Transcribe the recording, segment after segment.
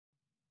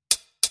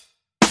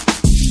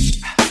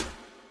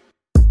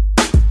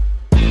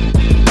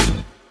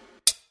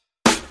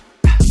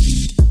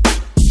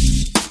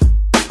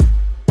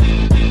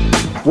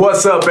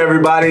What's up,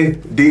 everybody?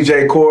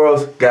 DJ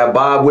Corals, got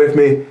Bob with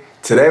me.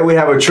 Today we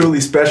have a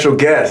truly special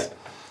guest,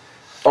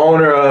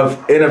 owner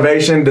of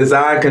Innovation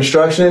Design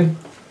Construction,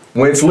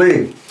 Wince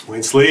Lee.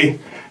 Wince Lee.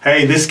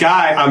 Hey, this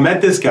guy, I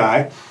met this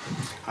guy.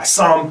 I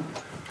saw him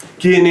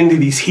getting into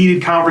these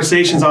heated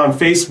conversations on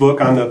Facebook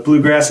on the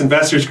Bluegrass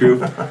Investors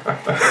Group.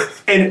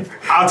 And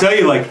I'll tell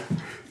you, I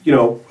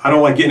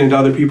don't like getting into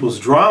other people's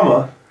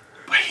drama,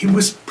 but he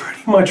was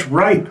pretty much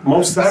right.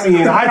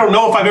 I don't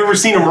know if I've ever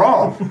seen him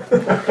wrong.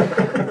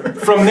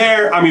 From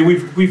there,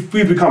 we've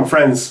become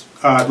friends.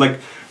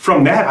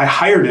 From that, I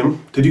hired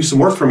him to do some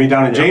work for me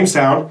down in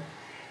Jamestown.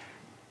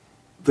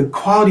 The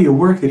quality of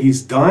work that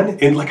he's done,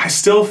 and I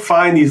still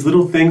find these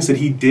little things that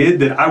he did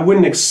that I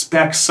wouldn't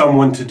expect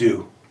someone to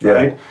do,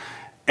 right?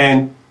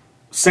 And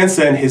since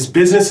then, his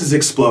business has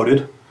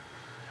exploded,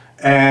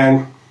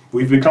 and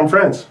we've become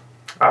friends.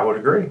 I would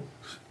agree.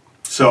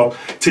 So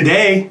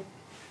today,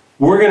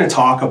 we're going to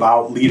talk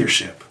about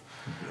leadership.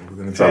 We're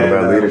going to talk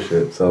about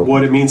leadership. So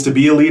what it means to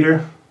be a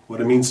leader, what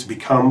it means to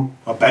become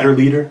a better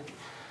leader,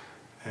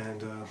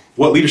 and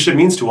what leadership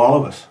means to all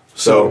of us.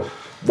 So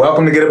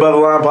welcome to Get Above the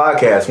Line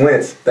Podcast.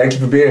 Wince, thank you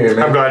for being here,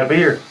 man. I'm glad to be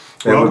here.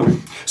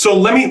 Welcome. So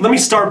let me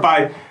start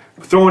by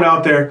throwing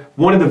out there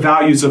one of the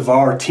values of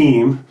our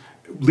team,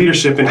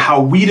 leadership, and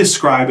how we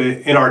describe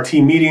it in our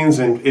team meetings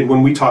and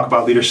when we talk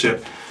about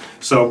leadership.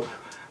 So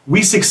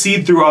we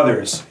succeed through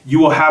others. You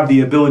will have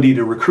the ability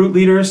to recruit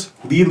leaders,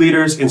 lead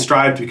leaders, and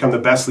strive to become the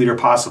best leader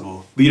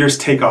possible. Leaders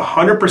take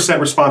 100%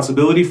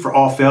 responsibility for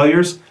all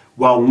failures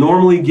while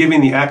normally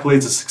giving the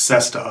accolades of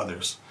success to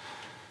others.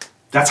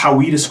 That's how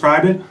we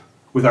describe it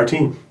with our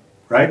team,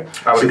 right?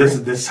 So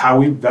that's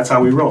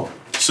how we roll.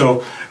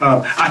 So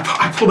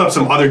I pulled up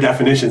some other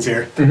definitions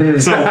here.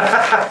 So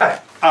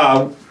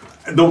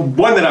the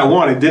one that I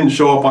wanted didn't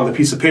show up on the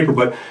piece of paper,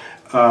 but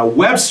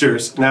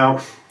Webster's now.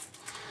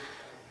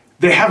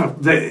 They have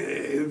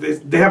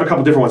a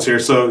couple different ones here.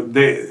 So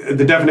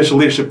the definition of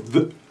leadership,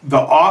 the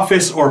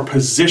office or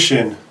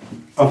position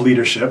of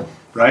leadership,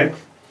 right?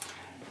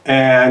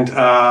 And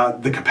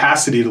the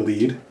capacity to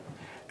lead,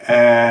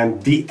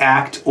 and the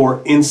act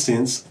or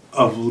instance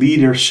of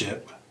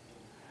leadership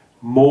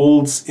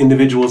molds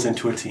individuals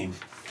into a team.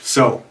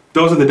 So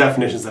those are the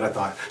definitions that I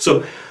thought.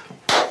 So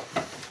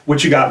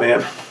what you got,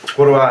 man?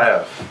 What do I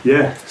have?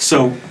 Yeah.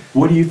 So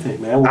what do you think,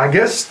 man? I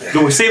guess.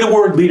 Say the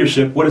word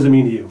leadership. What does it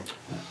mean to you?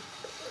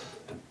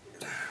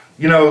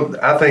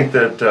 I think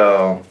that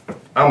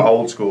I'm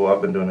old school.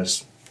 I've been doing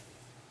this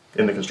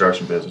in the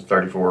construction business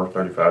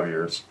 35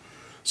 years.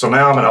 So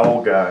now I'm an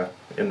old guy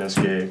in this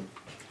gig.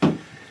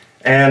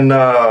 And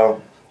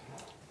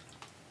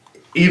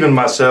even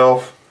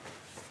myself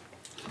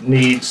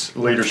needs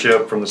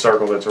leadership from the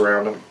circle that's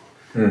around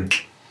him.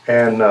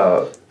 And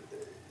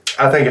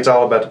I think it's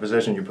all about the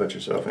position you put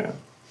yourself in.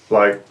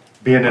 Like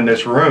being in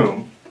this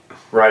room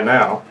right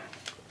now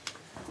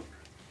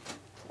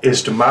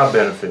is to my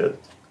benefit.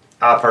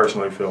 I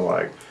personally feel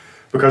like,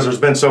 because there's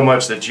been so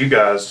much that you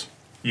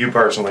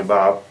personally,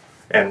 Bob,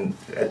 and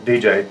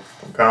DJ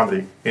from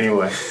comedy,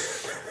 anyway,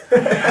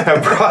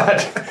 have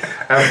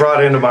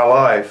brought into my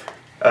life.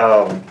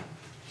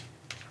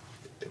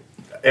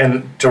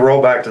 And to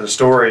roll back to the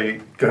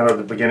story, kind of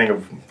the beginning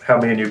of how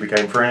me and you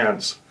became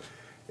friends,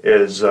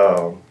 is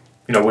I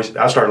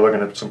started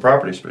looking at some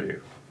properties for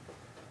you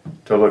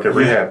to look at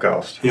rehab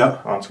costs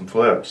on some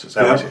flips. It's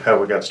how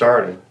we got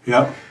started.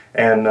 Yeah.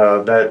 And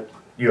that.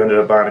 You ended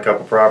up buying a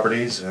couple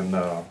properties, and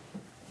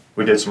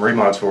we did some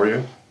remods for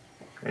you,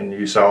 and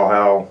you saw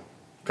how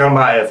kind of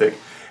my ethic.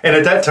 And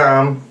at that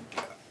time,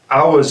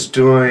 I was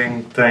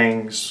doing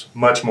things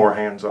much more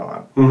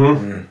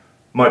hands-on.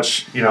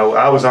 Much,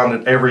 I was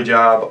on every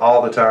job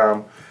all the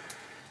time,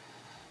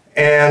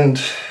 and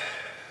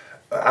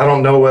I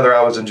don't know whether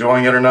I was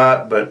enjoying it or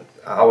not, but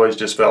I always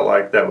just felt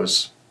like that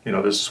was,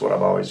 this is what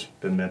I've always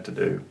been meant to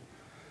do.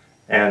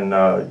 And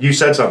you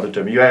said something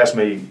to me. You asked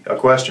me a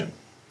question.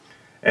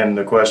 And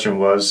the question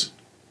was,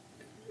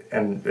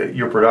 and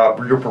you're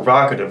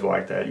provocative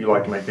like that. You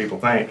like to make people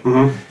think,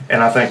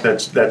 and I think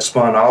that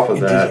spun off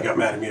of that. You got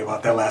mad at me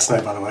about that last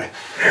night, by the way.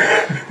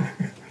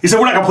 He said,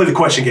 "We're not gonna play the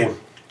question game.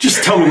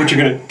 Just tell me what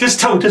you're gonna. Just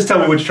tell me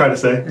what you're trying to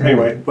say."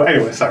 Anyway,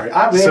 sorry.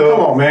 Come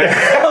on, man.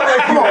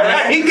 Come on,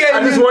 man. He gave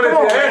me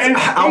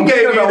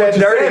that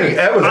dirty.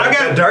 That was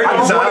a dirty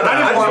side.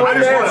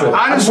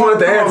 I just wanted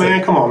the answer.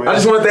 Man, come on, man. I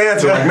just wanted the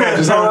answer. Like, man,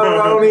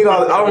 I don't need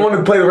all. I don't want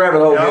to play the rabbit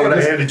hole. I would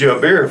have handed you a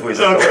beer if we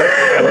said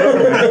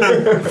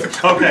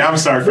Okay, I'm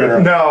sorry for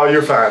interrupting. No,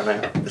 you're fine,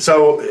 man.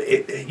 So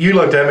you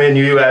looked at me and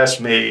you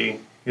asked me,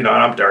 and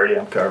I'm dirty,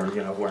 I'm covered,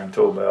 wearing a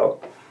tool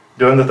belt,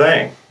 doing the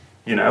thing,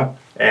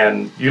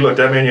 and you looked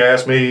at me and you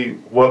asked me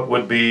what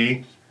would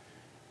be,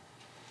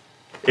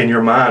 in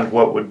your mind,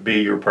 what would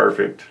be your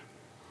perfect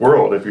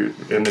world if you're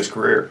in this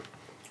career.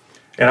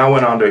 And I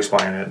went on to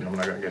explain it, and I'm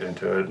not going to get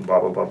into it, and blah,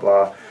 blah, blah,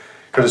 blah,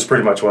 because it's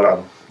pretty much what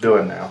I'm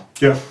doing now.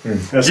 Yeah,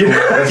 that's cool.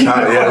 That's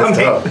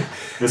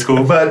tough. That's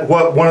cool. But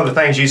one of the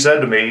things you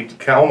said to me,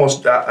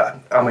 almost, I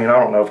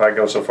don't know if I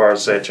go so far as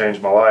to say it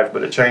changed my life,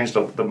 but it changed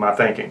my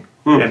thinking,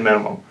 in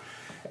minimum.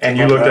 And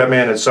you looked at me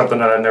and it's something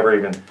that I never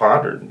even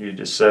pondered. You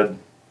just said,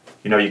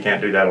 you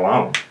can't do that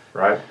alone,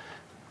 right?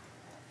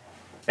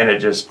 And it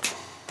just,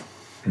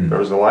 there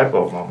was a light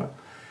bulb moment.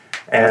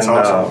 And That's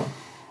awesome.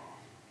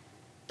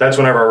 That's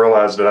whenever I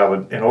realized that I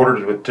would, in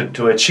order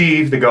to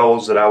achieve the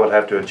goals that I would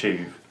have to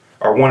achieve,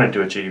 or wanted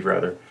to achieve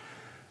rather,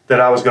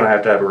 that I was going to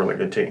have a really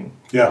good team.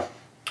 Yeah.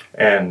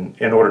 And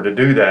in order to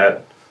do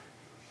that,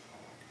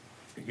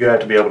 you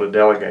have to be able to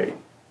delegate,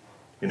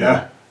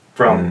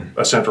 from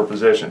a central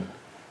position.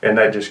 And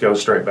that just goes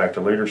straight back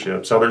to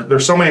leadership. So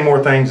there's so many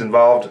more things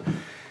involved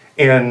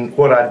in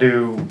what I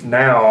do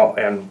now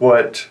and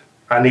what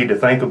I need to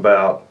think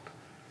about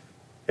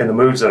and the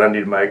moves that I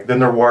need to make than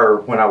there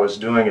were when I was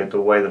doing it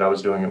the way that I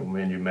was doing it when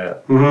me and you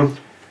met. Mm-hmm.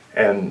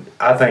 And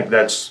I think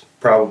that's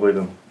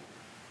probably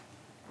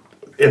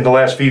in the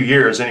last few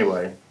years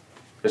anyway,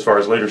 as far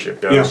as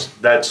leadership goes,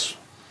 that's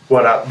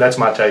my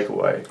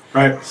takeaway.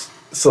 Right.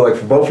 So like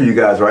for both of you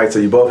guys, right? So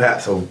you both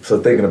have, so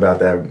thinking about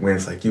that, when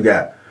it's like you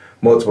got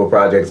multiple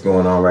projects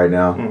going on right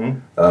now.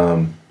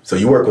 Mm-hmm. So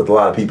you work with a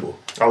lot of people.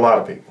 A lot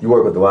of people. You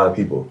work with a lot of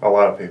people. A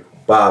lot of people.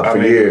 Bob,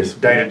 for years.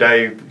 Day to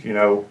day,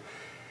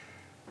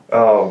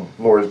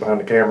 Laura's behind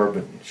the camera,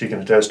 but she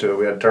can attest to it.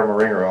 We had to turn my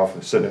ringer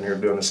off sitting in here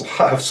doing this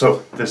live,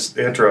 so this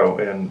intro,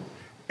 and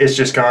it's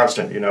just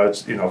constant.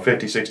 It's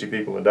 50, 60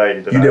 people a day.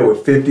 You deal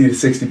with 50 to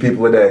 60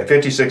 people a day?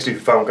 50, 60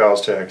 phone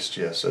calls, texts,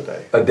 yes, a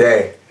day. A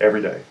day?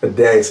 Every day. A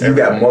day. So you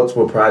got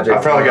multiple projects.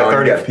 I probably got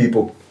 30 got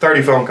people.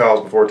 30 phone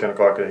calls before 10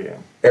 o'clock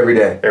a.m. Every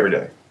day? Every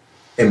day.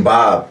 And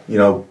Bob,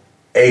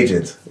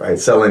 agents, right,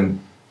 selling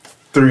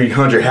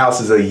 300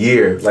 houses a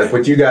year. Like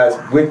with you guys,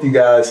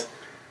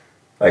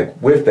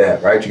 like with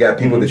that, right? You got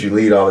people that you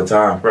lead all the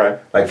time. Right.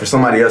 Like for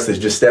somebody else that's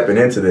just stepping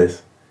into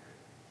this,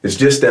 that's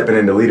just stepping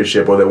into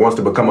leadership or that wants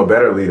to become a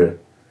better leader,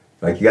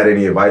 like you got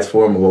any advice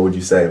for them, or what would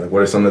you say? Like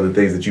what are some of the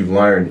things that you've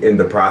learned in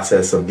the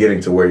process of getting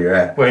to where you're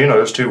at? Well,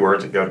 there's two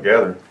words that go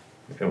together.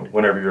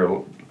 Whenever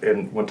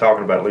when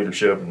talking about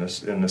leadership in this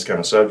kind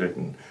of subject,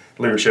 and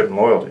leadership and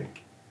loyalty.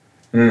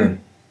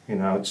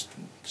 It's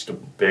a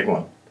big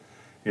one.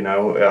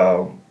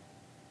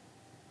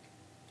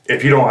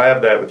 If you don't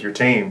have that with your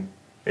team,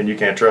 and you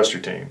can't trust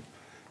your team,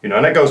 and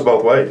that goes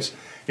both ways.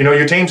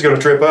 Your team's going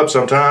to trip up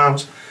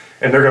sometimes,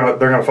 and they're going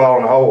to fall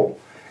in a hole.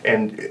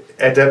 And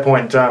at that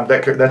point in time,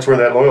 that's where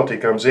that loyalty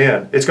comes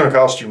in. It's going to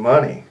cost you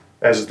money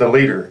as the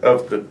leader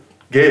of the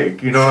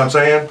gig. You know what I'm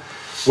saying?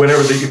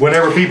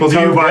 Whenever people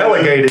do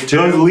delegated to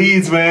those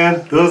leads,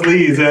 man, those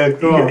leads.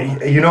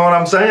 You know what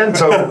I'm saying?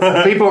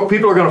 So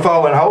people are going to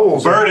fall in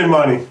holes. Burning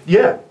money.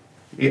 Yeah,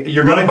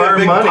 you're going to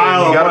burn money.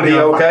 And you got to be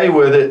okay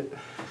with it.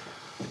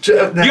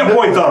 You got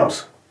point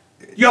thumbs.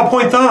 You got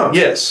point thumbs.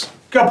 Yes.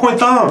 You got point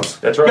thumbs.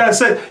 That's right.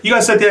 You got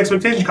to set the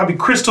expectations. You got to be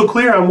crystal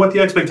clear on what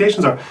the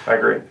expectations are. I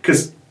agree.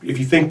 Because if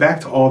you think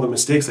back to all the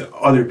mistakes that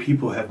other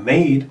people have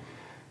made,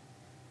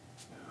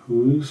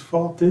 whose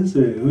fault is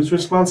it? Whose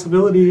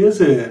responsibility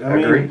is it? I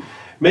agree.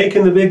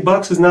 Making the big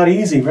bucks is not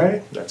easy,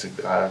 right?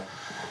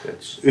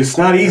 It's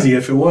not easy.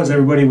 If it was,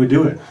 everybody would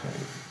do it.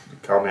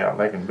 Call me out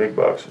making big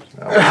bucks.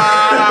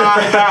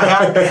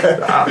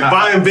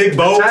 Buying big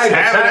boats,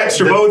 having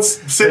extra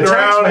boats sitting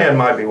around. Man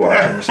might be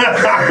watching.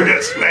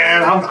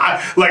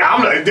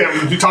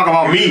 You talk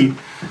about me,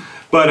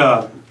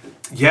 but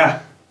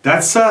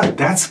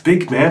that's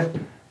big,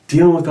 man.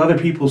 Dealing with other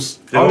people's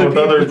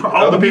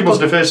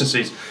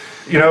deficiencies,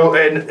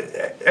 and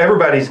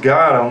everybody's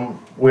got them.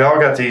 We all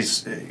got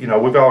these,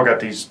 we've all got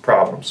these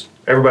problems.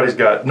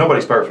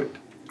 Nobody's perfect.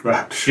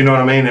 Right. You know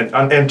what I mean?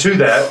 And to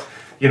that,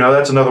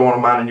 that's another one of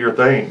mine and your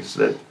things,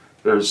 that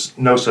there's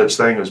no such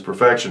thing as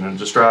perfection, and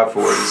to strive for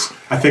it is.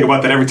 I think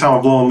about that every time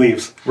I'm blowing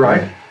leaves.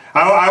 Right.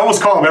 I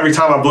almost call them every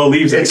time I blow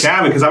leaves at the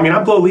cabin, because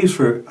I blow leaves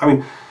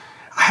I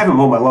haven't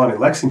mowed my lawn in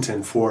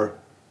Lexington for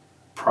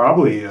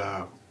probably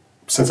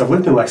since I've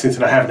lived in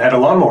Lexington. I haven't had a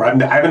lawnmower. I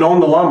haven't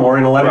owned a lawnmower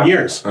in 11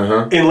 years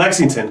in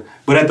Lexington.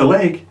 But at the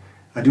lake,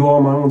 I do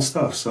all my own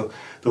stuff. So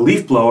the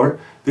leaf blower,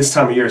 this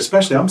time of year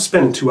especially, I'm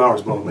spending 2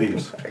 hours blowing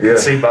leaves. I can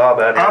see Bob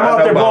out here. I'm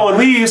out there blowing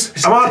leaves.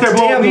 Get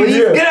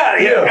out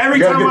of here. Every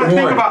time I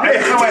think about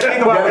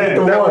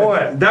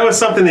that, that was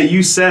something that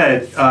you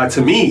said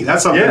to me.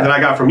 That's something that I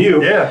got from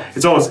you. Yeah.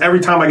 It's almost every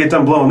time I get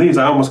done blowing leaves,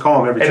 I almost call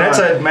them every time.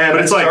 And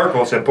that's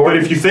circle's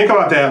important. But if you think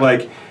about that,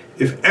 like,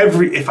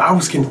 if I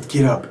was going to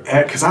get up,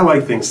 because I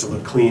like things to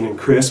look clean and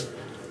crisp,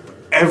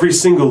 every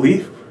single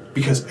leaf,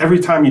 because every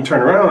time you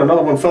turn around,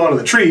 another one fell out of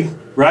the tree,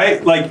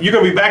 right? Like, you're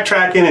going to be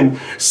backtracking and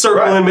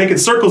circling, making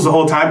circles the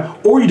whole time,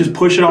 or you just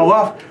push it all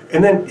off.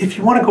 And then if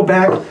you want to go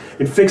back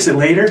and fix it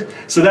later,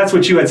 so that's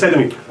what you had said to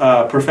me,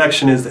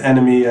 perfection is the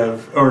enemy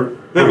of, or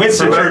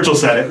Winston Churchill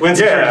said it.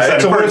 Winston Churchill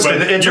said it first,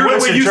 but it's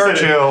Winston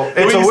Churchill.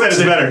 It's a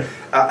Winston better.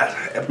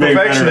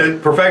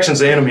 Perfection's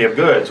the enemy of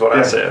good, is what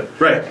I said.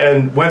 Right.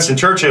 And Winston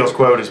Churchill's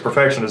quote is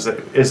perfection is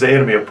the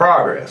enemy of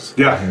progress.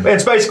 Yeah.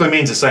 It basically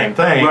means the same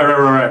thing.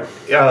 Right.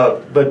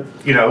 But,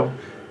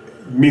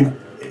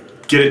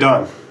 get it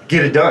done.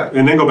 Get it done.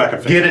 And then go back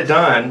and fix it. Get it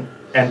done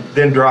and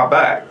then drop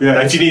back.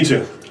 Yeah, if you need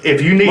to.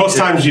 if you need Most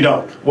times you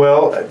don't.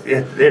 Well,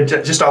 it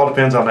just all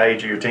depends on the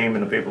age of your team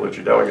and the people that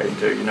you're delegating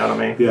to. You know what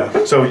I mean?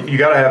 Yeah. So you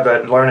got to have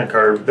that learning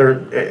curve. There,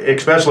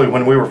 especially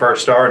when we were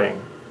first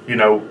starting. You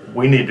know,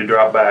 we need to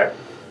drop back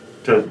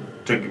to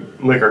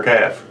lick our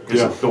calf.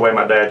 Is the way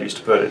my dad used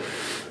to put it.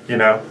 You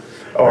know,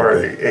 or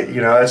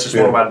you know, that's just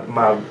one of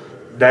my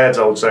dad's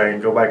old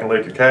saying: "Go back and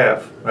lick your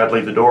calf." I'd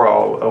leave the door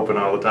all open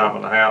all the time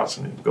in the house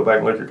and go back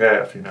and lick your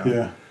calf. You know.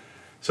 Yeah.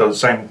 So the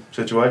same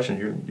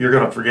situation. You're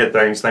going to forget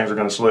things. Things are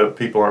going to slip.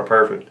 People aren't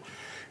perfect.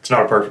 It's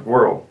not a perfect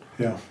world.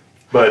 Yeah.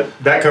 But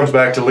that comes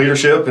back to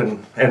leadership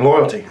and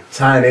loyalty.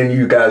 Tying in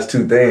you guys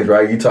two things,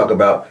 right? You talk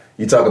about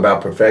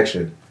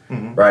perfection,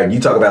 right? You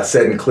talk about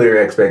setting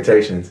clear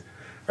expectations,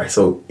 right?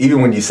 So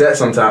even when you set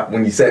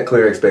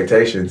clear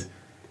expectations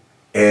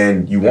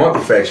and you want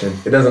perfection,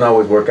 it doesn't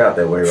always work out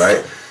that way,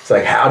 right? It's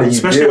like, how do you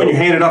especially when you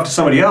hand it off to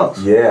somebody else.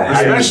 Yeah.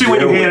 Especially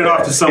when you hand it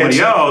off to somebody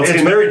else. It's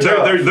and very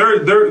tough.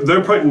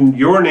 They're putting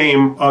your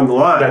name on the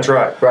line. That's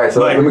right. Right,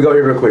 so Like- let me go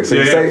here real quick. So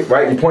you say,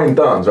 right, you're pointing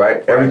thumbs,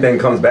 right? Everything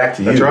comes back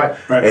to you. That's right.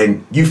 Right.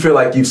 And you feel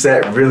like you've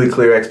set really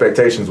clear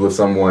expectations with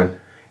someone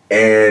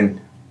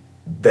and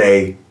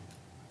they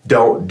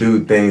don't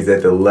do things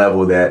at the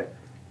level that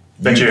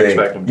you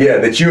expect them to. Yeah,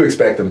 that you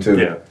expect them to.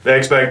 Yeah. The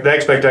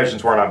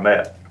expectations were not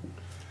met.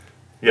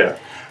 Yeah.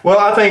 Well,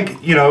 I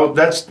think, you know,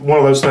 that's one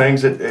of those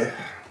things that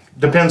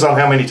depends on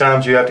how many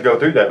times you have to go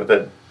through that with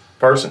that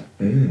person.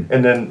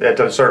 And then at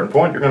a certain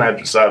point, you're going to have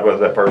to decide whether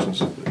that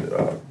person's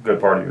a good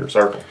part of your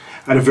circle.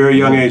 At a very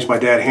young age, my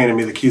dad handed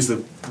me the keys to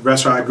the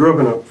restaurant. I grew up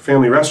in a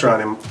family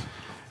restaurant, and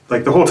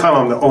like the whole time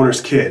I'm the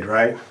owner's kid,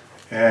 right?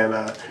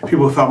 And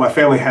people thought my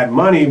family had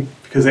money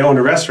because they owned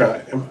a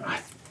restaurant. And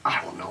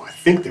I don't know. I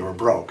think they were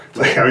broke.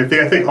 Like I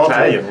think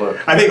ultimately, Italian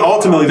look. I think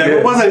ultimately that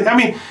it wasn't. I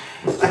mean,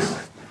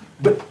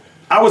 but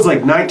I was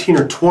like 19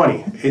 or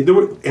 20,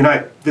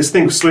 and this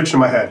thing switched in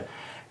my head.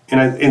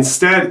 And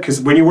instead,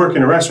 because when you work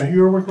in a restaurant, you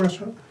ever work in a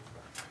restaurant?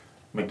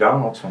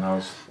 McDonald's when I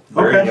was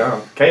very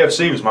young.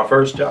 KFC was my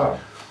first job.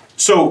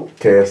 So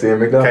KFC and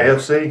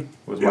McDonald's. KFC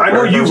was my I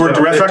know very you first worked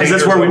job, a restaurant because 15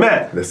 that's where we years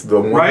old. met. That's the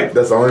one. Right?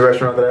 That's the only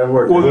restaurant that I ever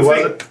worked Well, with. the was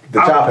thing- it? The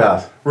Chop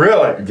House.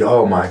 Really?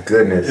 Oh my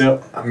goodness.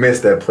 Yep. I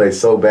missed that place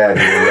so bad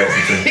here in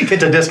Lexington. You get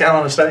the discount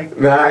on a steak?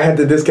 Nah, I had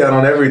the discount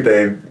on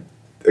everything.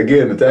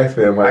 Again, the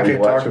taxpayer might I be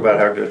can't talk watching. about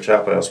how good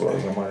Chop House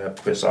was. I might have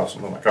to piss off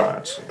some of my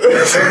clients.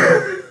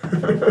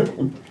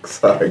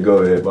 Sorry, go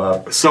ahead,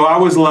 Bob. So I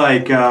was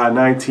like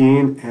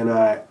 19, and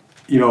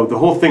the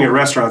whole thing at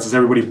restaurants is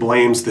everybody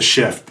blames the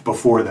shift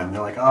before them.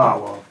 They're like,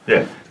 oh, well,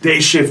 Yeah. day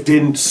shift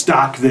didn't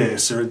stock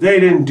this, or they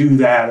didn't do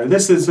that, or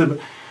this is.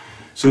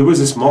 So there was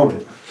this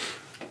moment,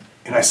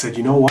 and I said,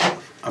 you know what?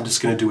 I'm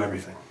just gonna do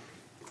everything,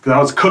 because I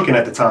was cooking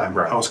at the time.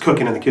 Right. I was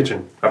cooking in the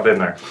kitchen, I've been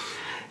there.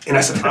 and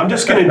I said, I'm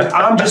just gonna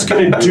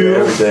do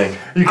Everything.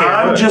 You can't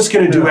I'm do it. just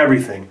gonna do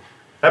everything.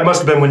 That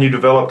must have been when you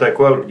developed that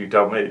quote you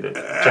told me that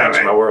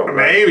changed my world.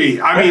 Right? Maybe.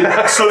 I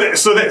mean, so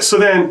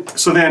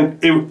then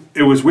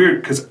it was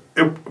weird because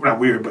not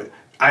weird, but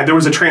there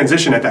was a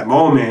transition at that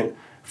moment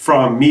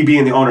from me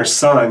being the owner's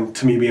son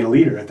to me being a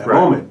leader at that Right.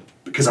 moment,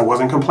 because I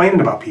wasn't complaining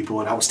about people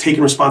and I was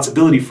taking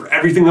responsibility for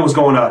everything that was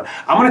going on.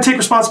 I'm going to take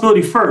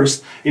responsibility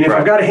first, and if I've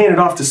Right. got to hand it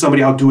off to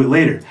somebody, I'll do it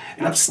later.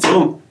 And I'm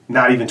still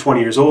not even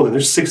 20 years old, and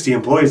there's 60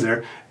 employees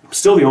there. I'm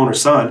still the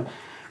owner's son.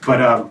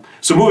 But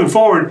so moving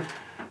forward,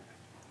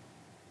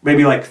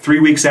 maybe like 3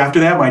 weeks after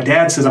that, my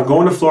dad says, I'm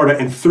going to Florida,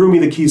 and threw me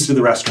the keys to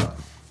the restaurant.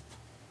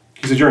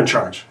 He said, you're in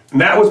charge. And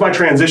that was my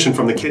transition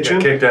from the kitchen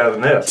Got kicked out of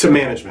the nest. to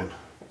management.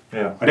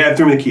 Yeah. My dad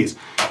threw me the keys.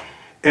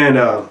 And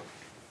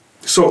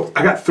so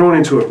I got thrown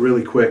into it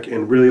really quick,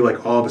 and really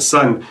like all of a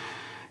sudden,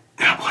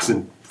 I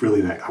wasn't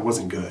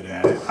good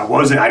at it.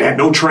 I had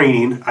no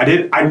training.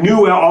 I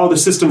knew all the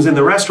systems in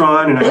the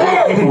restaurant, and I knew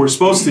what people were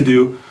supposed to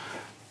do.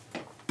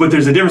 But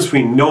there's a difference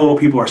between knowing what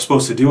people are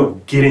supposed to do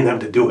and getting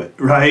them to do it,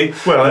 right?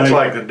 Well, that's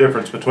like the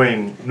difference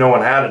between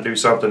knowing how to do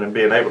something and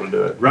being able to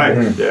do it.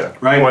 Right. Yeah.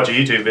 Right. You watch a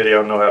YouTube video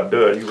and know how to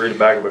do it. You read the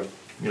back of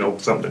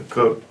something to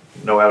cook,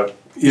 know how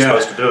you're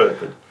supposed to do it.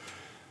 But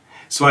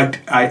So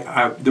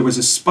I there was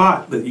a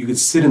spot that you could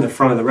sit in the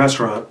front of the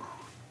restaurant,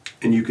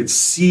 and you could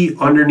see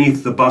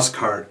underneath the bus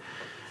cart,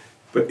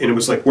 and it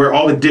was like where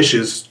all the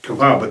dishes come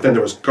out, but then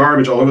there was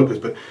garbage all over the place.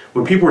 But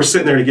when people were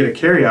sitting there to get a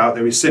carry out,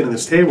 they'd be sitting at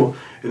this table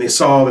and they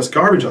saw all this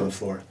garbage on the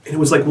floor. And it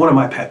was like one of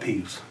my pet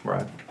peeves.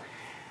 right.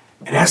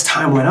 And as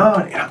time went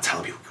on, and I'm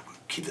telling people,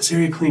 keep this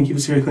area clean, keep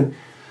this area clean.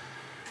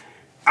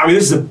 I mean,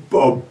 this is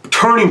a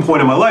turning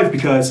point in my life,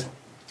 because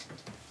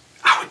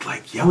I would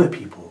like yell at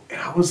people,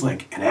 and I was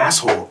like an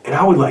asshole, and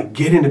I would like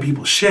get into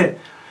people's shit.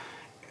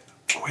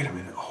 Wait a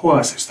minute, hold on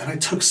a second. Then I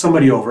took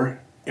somebody over,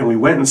 and we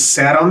went and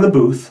sat on the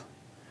booth,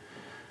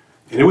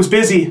 and it was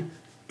busy,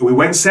 and we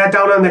went and sat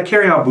down on that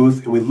carryout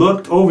booth, and we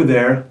looked over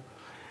there,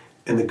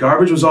 and the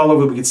garbage was all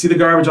over. We could see the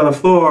garbage on the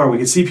floor. We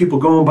could see people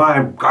going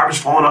by, garbage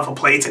falling off of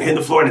plates and hitting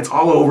the floor, and it's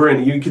all over.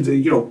 And you could,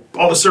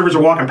 all the servers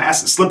are walking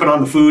past and slipping on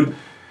the food.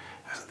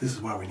 I said, this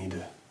is why we need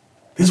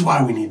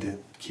to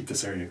keep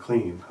this area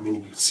clean. I mean,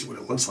 you can see what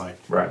it looks like.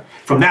 Right.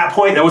 From that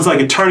point, that was like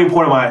a turning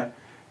point of my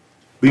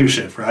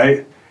leadership,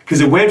 right?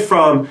 Because it went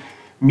from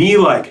me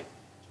like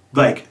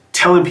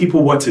telling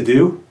people what to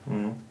do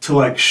to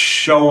like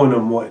showing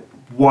them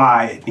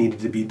why it needed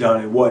to be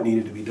done and what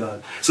needed to be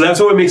done. So that's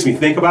what it makes me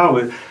think about.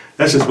 But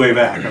that's just way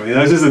back. I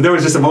mean, there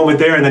was just a moment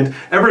there, and then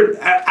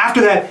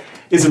after that,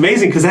 it's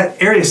amazing because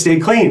that area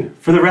stayed clean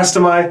for the rest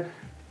of my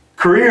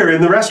career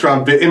in the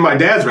restaurant. In my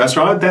dad's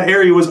restaurant, that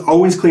area was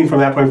always clean from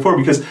that point forward,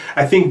 because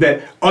I think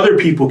that other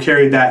people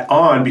carried that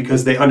on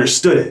because they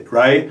understood it,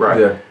 right? Right.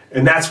 Yeah.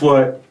 And that's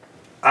what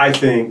I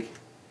think.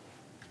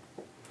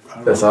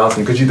 That's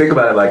awesome, because you think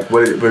about it, like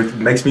what it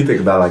makes me think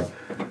about, like,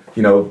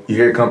 you know, you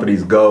hear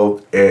companies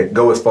go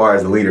as far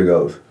as the leader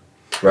goes,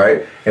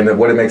 right? And then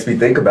what it makes me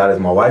think about is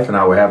my wife and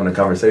I were having a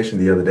conversation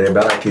the other day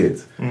about our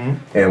kids,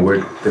 and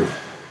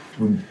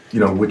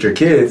with your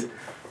kids,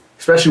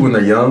 especially when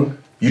they're young,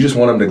 you just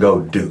want them to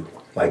go do.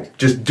 Like,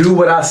 just do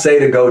what I say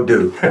to go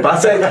do. If I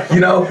say,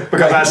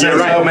 because I said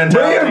so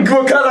mentality.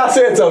 Because I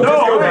said so,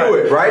 just go do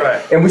it,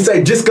 right? And we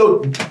say, just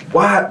go,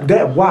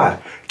 why?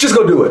 Just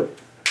go do it.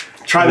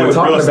 Try that with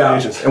real estate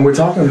agents. And we're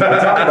talking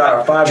about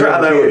our 5-year-old Try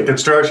that with a kid.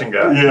 construction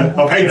guy. Yeah,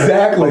 a painter.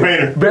 Exactly. A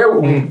painter. Bear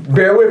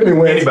with me,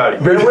 Wentz. Anybody.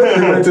 Bear with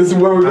me, Wentz. This is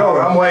where we're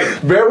going. I'm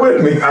waiting. Bear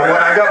with me.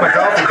 I got my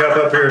coffee cup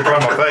up here in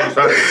front of my face,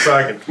 so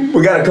I can.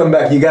 We got to come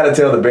back. You got to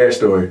tell the bear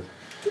story.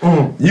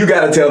 You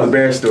got to tell the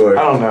bear story.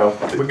 I don't know.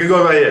 We can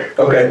go right here.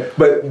 Okay,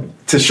 but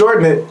to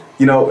shorten it,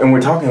 and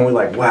we're talking, and we're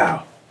like,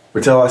 wow. We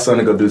tell our son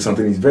to go do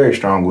something. He's very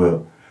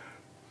strong-willed.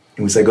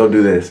 And we say, go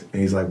do this.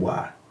 And he's like,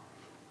 why?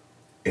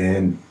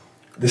 And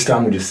this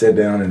time we just sat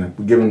down and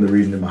we give him the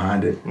reasoning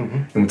behind it.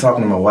 And we're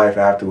talking to my wife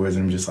afterwards,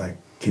 and I'm just like,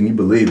 can you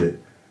believe it?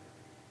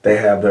 They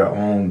have their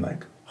own,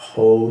 like,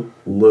 whole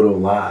little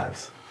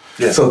lives.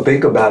 Yeah. So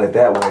think about it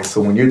that way. So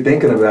when you're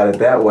thinking about it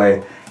that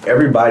way,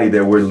 everybody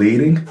that we're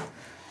leading,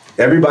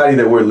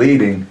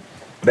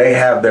 they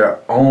have their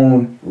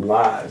own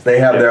lives. They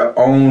have their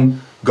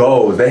own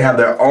goals. They have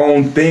their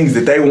own things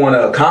that they want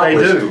to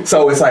accomplish. They do.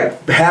 So it's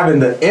like having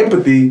the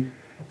empathy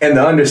and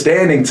the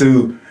understanding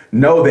to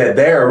know that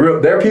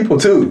they're people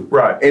too.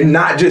 Right. And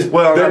not just,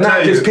 they're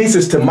not just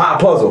pieces to my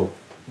puzzle.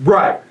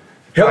 Right.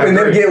 Helping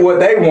them get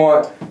what they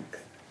want.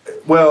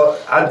 Well,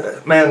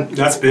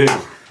 That's big.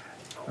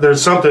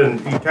 there's something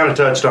you kind of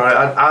touched on it.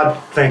 I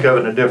think of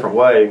it in a different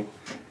way,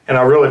 and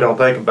I really don't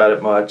think about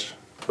it much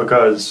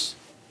because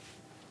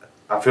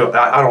I feel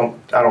I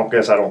don't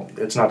guess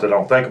it's not that I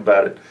don't think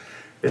about it.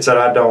 It's that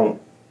I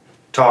don't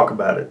talk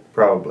about it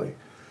probably.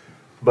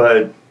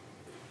 But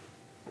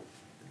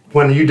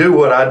when you do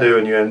what I do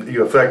and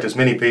you affect as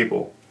many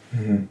people,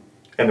 and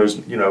there's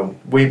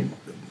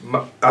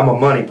I'm a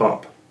money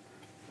pump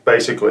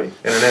basically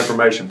and an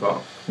information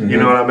pump. You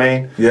know what I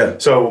mean? Yeah.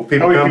 So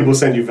How many people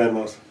send you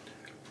Venmos?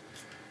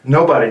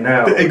 Nobody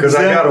now because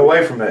I got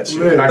away from that shit.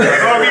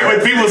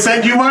 When people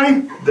send you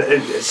money?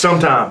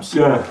 Sometimes.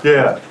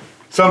 Yeah.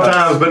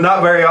 Sometimes, but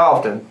not very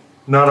often.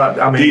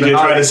 DJ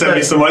tried to send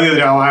me some money the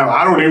other day.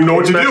 I don't even know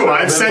what to do.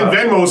 I send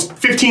Venmos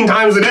 15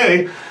 times a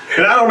day,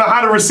 and I don't know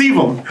how to receive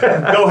them.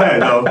 Go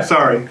ahead, though.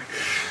 Sorry.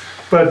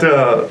 But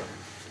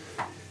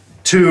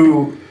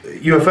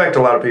you affect a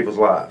lot of people's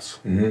lives.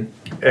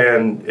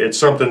 And it's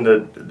something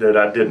that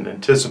I didn't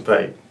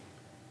anticipate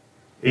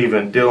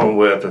even dealing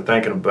with or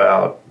thinking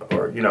about,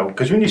 or,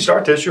 because when you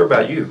start this, you're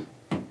about you.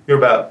 You're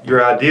about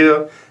your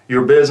idea,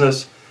 your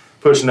business,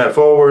 pushing that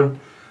forward.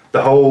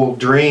 The whole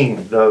dream,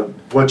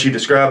 what you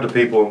describe to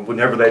people,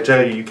 whenever they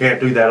tell you can't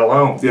do that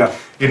alone. Yeah.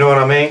 You know what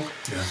I mean?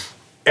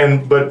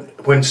 Yeah.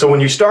 But when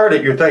you start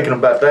it, you're thinking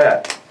about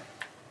that.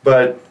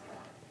 But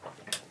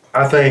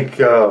I think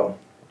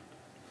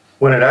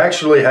when it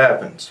actually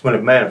happens, when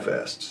it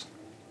manifests,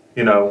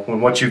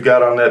 when what you've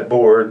got on that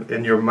board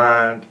in your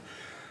mind,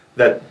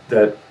 that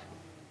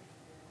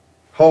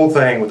whole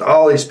thing with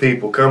all these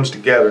people comes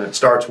together and it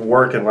starts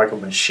working like a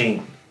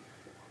machine,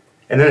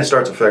 and then it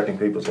starts affecting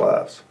people's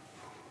lives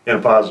in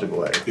a positive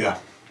way. Yeah.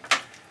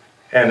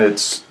 And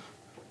it's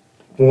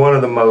one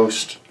of the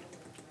most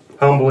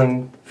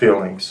humbling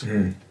feelings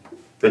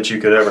that you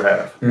could ever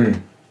have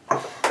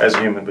as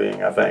a human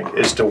being, I think,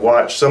 is to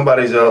watch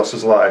somebody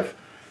else's life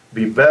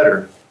be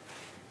better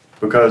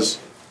because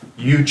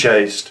you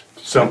chased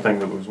something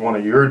that was one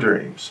of your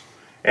dreams.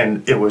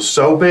 And it was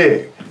so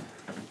big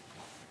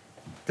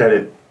that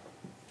it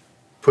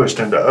pushed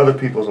into other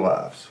people's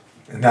lives.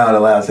 And now it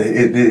allows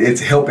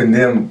it's helping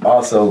them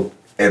also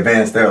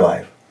advance their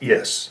life.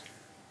 Yes.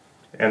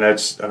 And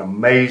that's an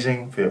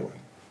amazing feeling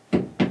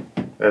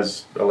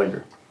as a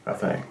leader, I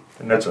think.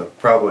 And that's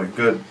probably a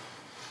good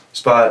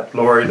spot,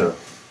 Lori, to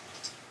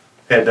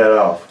head that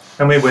off.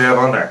 How many we have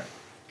on there?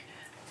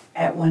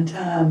 At one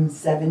time,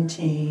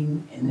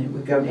 17, and it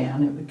would go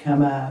down, it would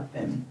come up,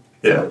 and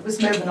so it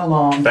was moving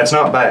along. That's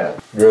not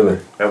bad. Really?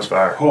 That was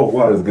fire. Oh,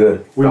 wow. That was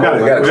good. We got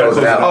to close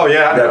it out. Oh,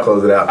 yeah. We got to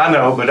close it out. I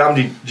know, but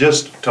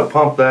just to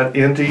pump that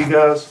into you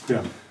guys,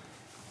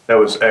 that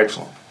was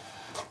excellent.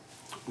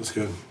 That's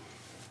good.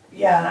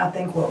 Yeah, and I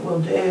think what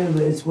we'll do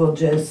is we'll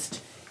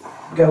just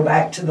go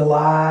back to the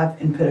live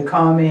and put a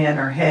comment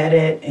or head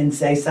it and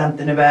say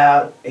something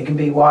about it can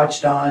be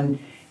watched on,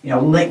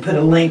 put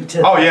a link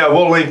to. Oh, yeah,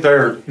 we'll link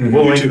there.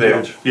 We'll link YouTube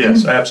there.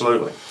 Yes,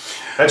 absolutely.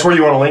 That's where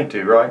you want to link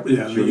to, right?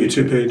 Yeah, the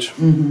YouTube page.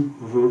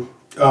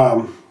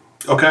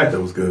 Okay.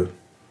 That was good.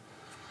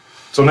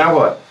 So now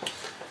what?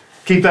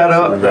 Keep that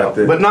up. we wrapped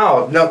it. But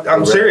no,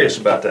 I'm serious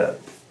about that.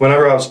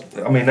 Whenever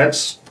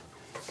that's,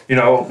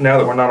 now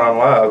that we're not on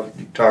live,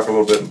 you can talk a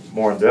little bit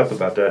more in depth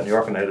about that, and you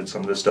archinated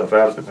some of this stuff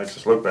out if it makes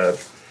us look bad.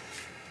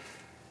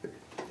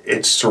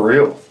 It's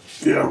surreal.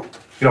 Yeah.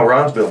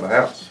 Ron's building a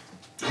house.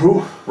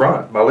 Who?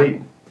 Ron, my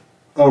lead.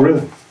 Oh,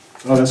 really?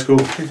 Oh, that's cool.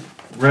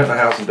 Renting a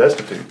house and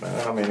destitute,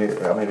 man. I mean,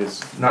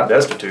 it's not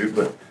destitute,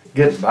 but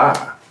getting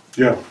by.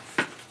 Yeah.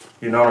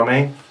 You know what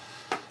I mean?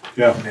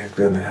 Yeah.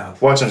 Building a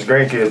house. Watching his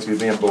grandkids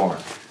being born.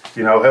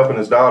 Helping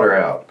his daughter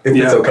out. If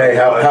it's okay,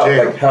 how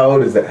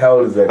old is that? How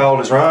old is that? How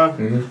old is Ron?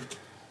 Mm-hmm.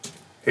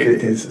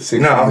 He's 60s.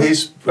 No,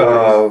 he's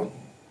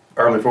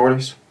early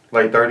 40s,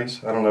 late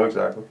 30s. I don't know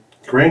exactly.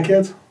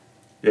 Grandkids?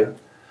 Yeah.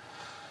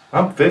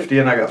 I'm 50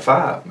 and I got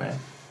 5, man.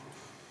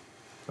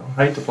 So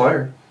I hate the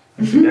player.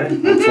 I'm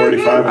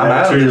 45. I'm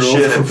out of this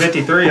shit at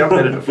 53. I'm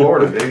headed to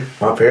Florida, dude.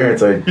 My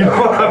parents are.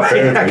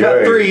 I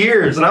got 3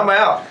 years and I'm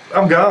out.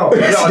 I'm gone.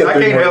 I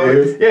can't help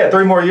it. Yeah,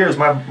 3 more years.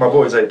 My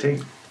boy's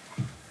 18.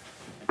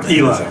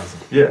 Eli.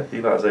 Yeah,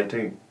 Eli's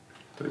 18.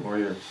 3 more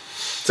years.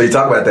 So you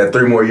talk about that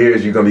 3 more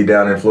years you're gonna be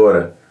down in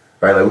Florida,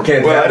 right? Like we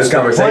can't have this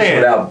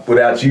conversation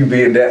without you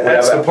being that.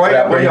 That's the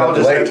plan. We all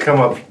just have to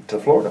come up to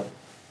Florida.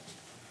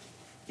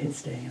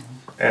 It's down.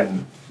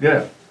 And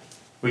yeah,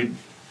 we,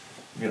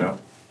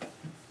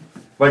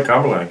 Lake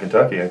Cumberland in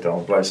Kentucky ain't the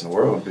only place in the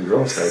world to do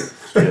real estate.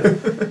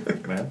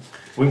 Shit, man,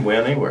 we can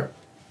win anywhere.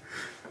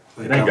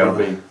 It ain't gotta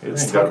be.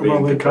 Let's talk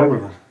about Lake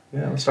Cumberland.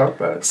 Yeah, let's talk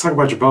about it. Let's talk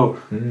about your boat.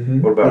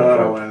 Mm-hmm. What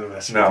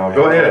about No,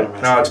 go ahead.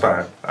 No, it's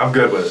fine. I'm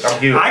good with it.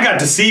 I'm huge. I got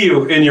to see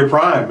you in your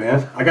prime,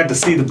 man. I got to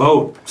see the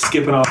boat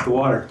skipping off the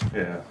water.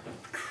 Yeah.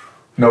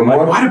 No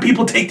more. Why do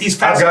people take these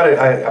fast? I got it.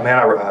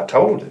 I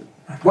told it.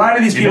 Why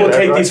do these people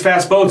take these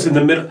fast boats in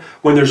the middle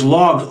when there's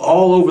logs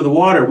all over the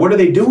water? What are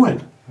they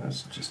doing?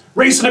 That's just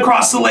Racing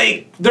across the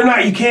lake. They're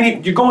not. You can't.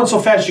 Even, you're going so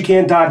fast you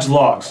can't dodge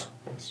logs.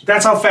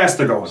 That's how fast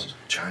they're going.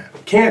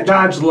 giant. Can't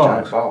dodge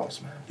logs. Giant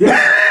balls, man. Yeah.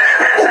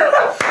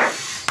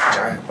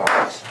 Giant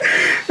balls.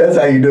 That's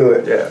how you do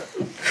it. Yeah.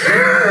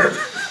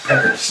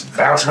 Just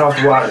bouncing off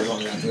the water.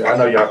 I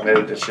know y'all can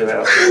edit this shit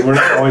out. We're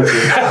not going to.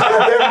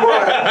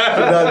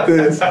 Not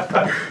this.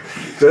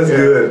 That's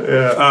good.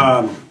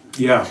 Yeah.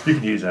 Yeah. You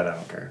can use that. I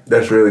don't care.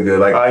 That's really good.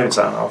 Like I even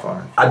sign off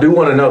on it. I do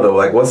want to know though,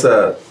 like what's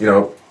What's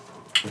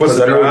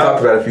because I know we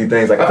talked about a few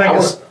things. Like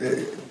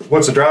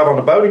what's the drive on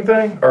the boating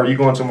thing, or are you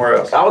going somewhere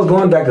else? I was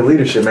going back to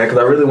leadership, man, because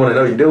I really want to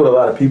know. You deal with a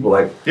lot of people.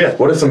 Like, Yeah.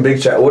 what are some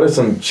what are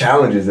some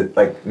challenges that,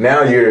 like,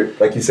 now you're,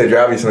 like you said,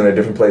 you're obviously in a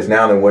different place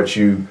now than where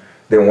you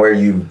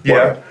Yeah.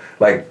 were.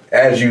 Like,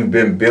 as you've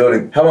been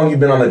building, how long you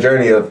been on the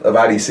journey of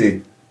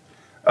IDC?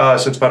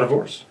 Since my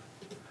divorce,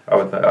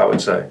 I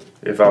would say,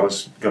 if I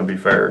was going to be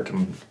fair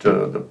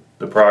to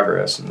the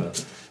progress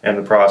and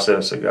the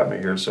process that got me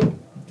here. So,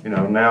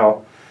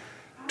 now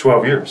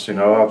 12 years.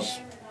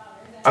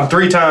 I'm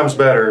 3 times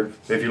better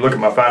if you look at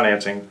my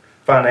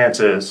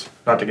finances,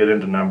 not to get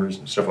into numbers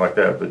and stuff like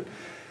that, but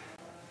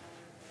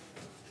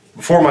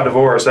before my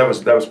divorce, that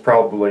was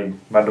probably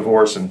my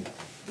divorce, and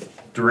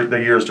the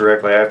years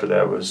directly after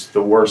that was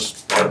the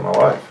worst part of my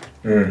life.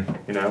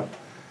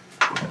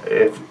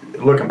 If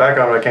looking back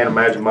on it, I can't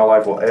imagine my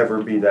life will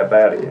ever be that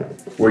bad again.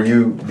 Were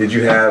you in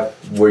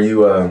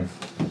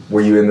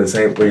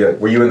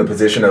the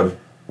position of,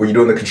 were you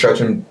doing the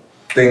construction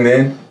thing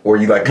then? Or were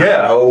you like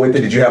with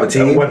it? Did you have a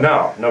team?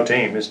 No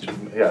team. It's just,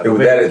 at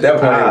that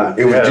point,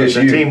 it was just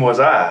you. The team was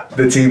I.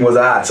 The team was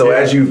I. So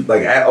as you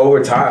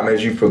over time,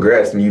 as you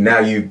progressed, and you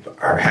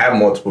have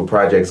multiple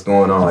projects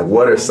going on. Like,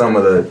 what are some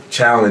of the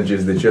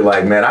challenges that you're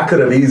like, man, I could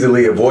have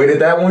easily avoided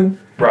that one.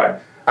 Right.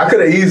 I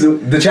could have easily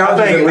the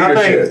challenges in leadership.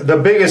 I think the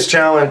biggest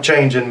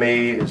change in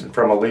me is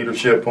from a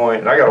leadership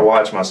point, and I got to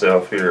watch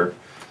myself here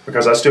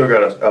because I still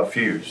got a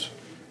fuse.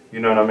 You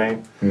know what I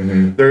mean?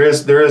 Mm-hmm. There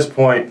is a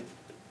point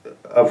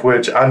of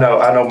which I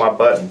know my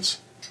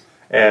buttons,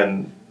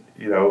 and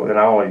and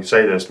I only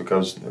say this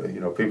because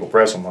people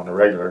press them on the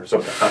regular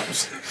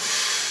sometimes.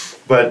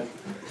 but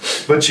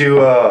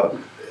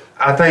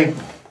I think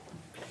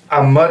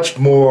I'm much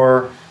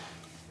more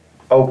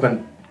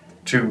open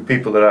to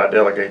people that I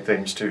delegate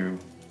things to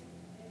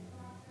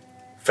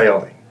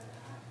failing.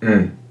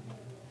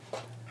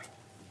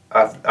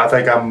 I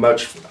think I'm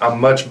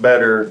much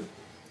better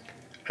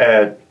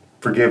at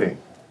forgiving,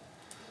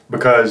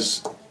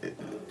 because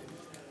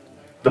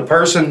the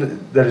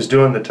person that is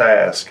doing the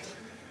task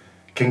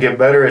can get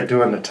better at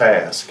doing the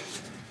task,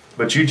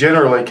 but you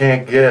generally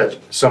can't get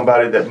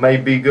somebody that may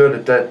be good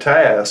at that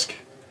task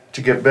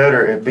to get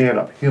better at being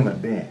a human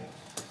being.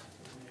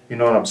 You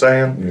know what I'm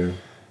saying? Yeah.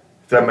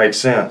 If that makes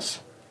sense.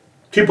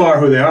 People are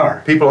who they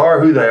are. People are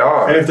who they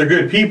are. And if they're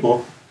good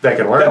people, they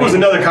can learn. That was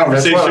another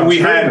conversation we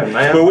had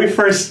when we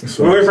first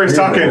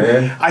talking.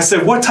 Man. I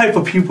said, "What type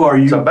of people are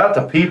you?" It's about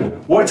the people.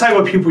 What type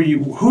of people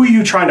who are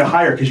you trying to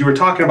hire? Because you were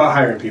talking about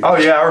hiring people. Oh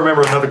yeah, I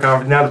remember another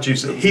conversation. Now that you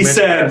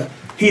said,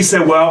 He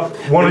said, well,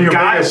 one of your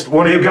biggest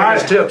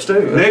tips too.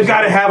 They've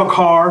got to have a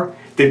car.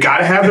 They've got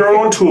to have their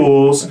own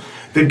tools.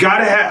 They've got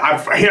to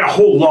have. I had a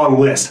whole long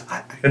list.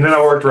 And then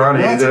I worked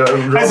Ronnie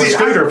drove a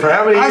scooter for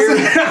how many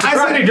years?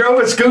 Ronnie drove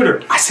a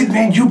scooter. I said,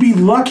 man, you'll be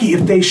lucky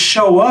if they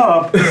show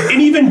up, and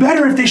even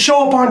better if they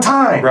show up on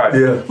time. Right.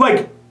 Yeah.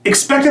 Like,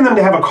 expecting them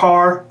to have a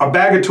car, a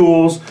bag of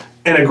tools,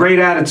 and a great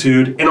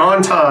attitude, and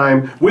on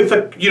time with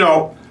a,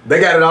 They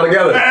got it all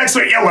together.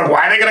 yeah, like,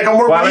 why are they gonna come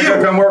work Why with they you?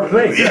 gonna come work with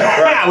me?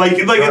 Yeah, right.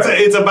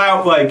 it's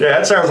about like. Yeah,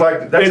 that sounds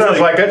like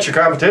that's your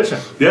competition.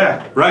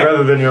 Yeah, right.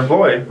 Rather than your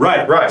employee.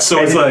 Right. So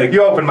and it's like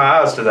you open my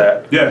eyes to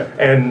that. Yeah.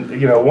 And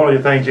one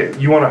of the things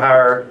you want to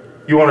hire,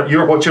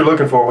 what you're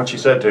looking for. What you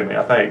said to me,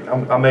 I think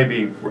I may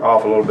be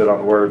off a little bit on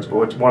the words,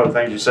 but one of the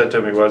things you said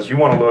to me was you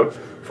want to look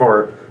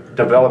for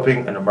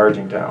developing an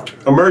emerging talent.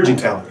 Emerging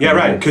talent, yeah,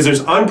 right. Because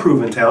there's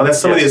unproven talent. That's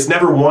somebody that's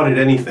never wanted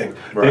anything.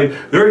 Right.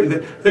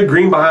 They're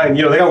green behind.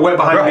 They got wet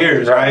behind the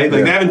ears, right?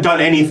 Like they haven't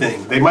done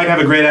anything. They might have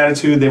a great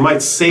attitude. They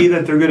might say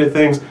that they're good at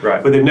things,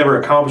 right, but they've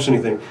never accomplished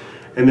anything.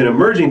 And then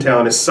emerging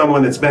talent is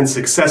someone that's been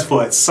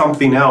successful at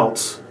something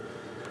else.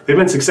 They've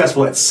been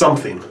successful at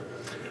something.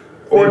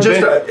 Or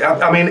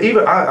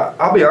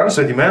I'll be honest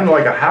with you, man.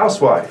 Like a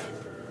housewife,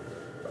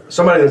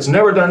 somebody that's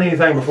never done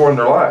anything before in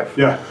their life.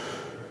 Yeah.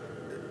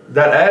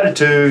 That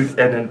attitude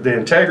and the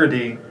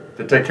integrity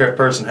that that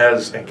person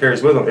has and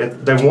carries with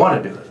them, they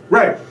want to do it.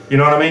 Right. You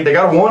know what I mean? They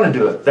got to want to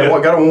do it. They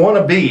got to want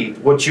to be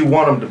what you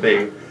want them to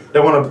be. They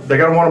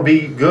got to want to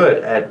be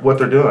good at what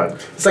they're doing.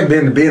 It's like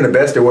being the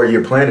best at where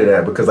you're planted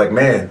at, because like,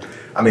 man,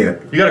 I mean,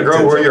 you got to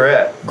grow where you're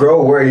at.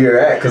 Grow where you're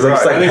at, because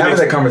it's like having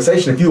that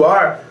conversation. If you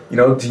are,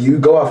 do you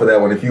go off of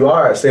that one? If you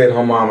are a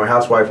stay-at-home mom or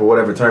housewife or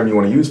whatever term you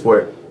want to use for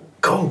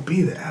it, go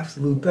be the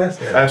absolute best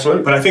at it.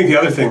 Absolutely. But I think the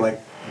other thing, like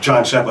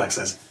John Sheplack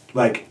says,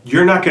 like,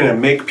 you're not going to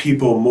make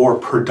people more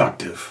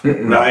productive,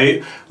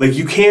 right? Like,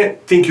 you can't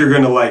think you're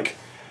going to like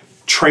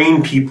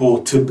train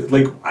people to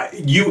like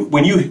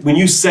when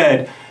you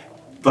said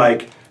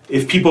like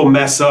if people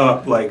mess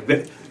up, like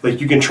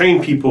you can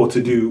train people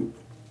to do.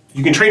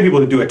 You can train people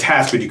to do a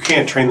task, but you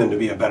can't train them to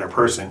be a better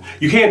person.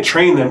 You can't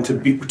train them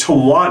to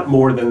want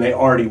more than they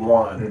already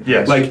want.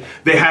 Yes. Like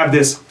they have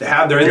their.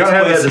 You gotta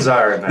have that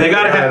desire. In that. They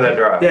gotta have that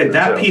drive. Yeah,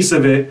 that piece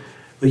of it.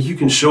 Like you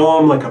can show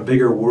them like a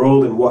bigger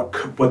world and what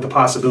the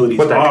possibilities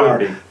are.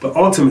 Could be. But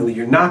ultimately,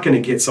 you're not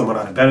going to get someone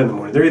out of bed in the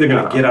morning. They're either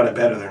going to get out of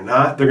bed or they're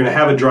not. They're going to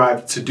have a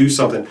drive to do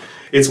something.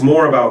 It's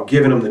more about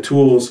giving them the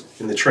tools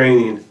and the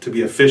training to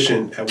be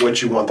efficient at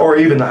what you want them or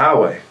to even the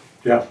highway.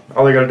 Yeah.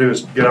 All they got to do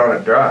is get on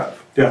and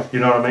drive. Yeah. You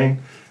know what I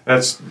mean?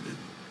 That's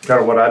kind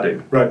of what I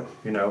do. Right.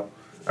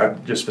 I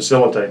just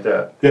facilitate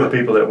that for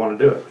people that want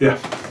to do it. Yeah.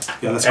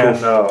 Yeah, that's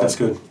cool. That's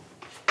good.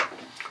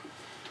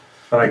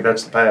 I think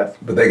that's the path.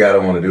 But they gotta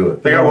want to do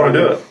it. They gotta want to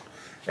do it.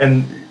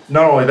 And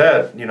not only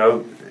that,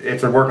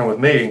 if they're working with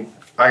me,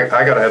 I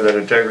gotta have that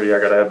integrity. I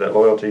gotta have that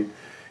loyalty.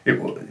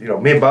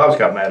 Me and Bob's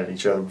got mad at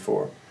each other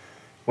before.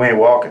 We ain't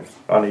walking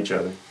on each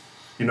other.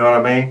 You know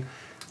what I mean?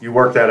 You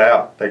work that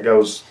out. That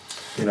goes,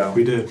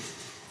 We did.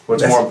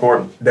 What's more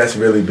important? That's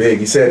really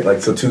big. You said,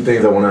 so two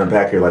things I want to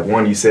unpack here. Like,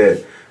 one, you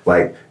said,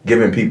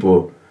 giving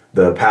people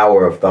the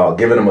power of thought,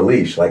 giving them a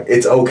leash. Like,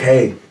 it's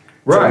okay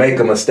to make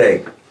a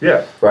mistake.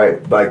 Yeah.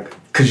 Right?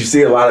 Because you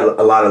see a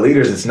lot of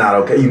leaders, it's not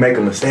okay. You make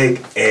a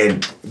mistake,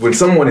 and when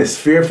someone is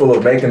fearful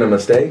of making a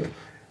mistake,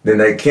 then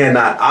they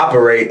cannot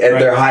operate at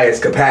their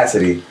highest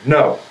capacity.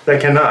 No, they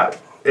cannot.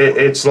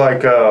 It's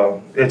like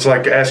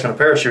asking a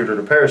parachuter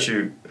to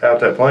parachute out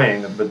that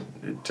plane, but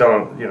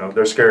telling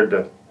they're scared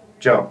to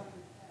jump.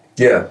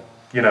 Yeah.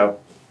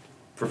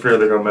 For fear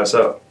they're gonna mess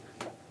up.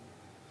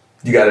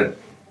 You gotta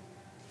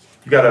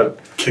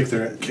kick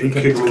them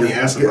in the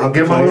ass.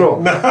 Give them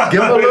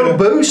a little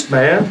boost,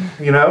 man.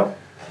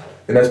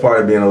 And that's part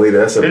of being a leader.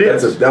 That's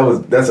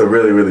a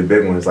really, really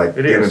big one. It's like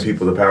giving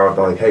people the power of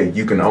thought, like, hey,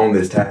 you can own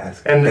this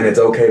task, and it's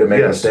okay to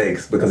make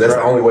mistakes, because that's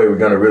the only way we're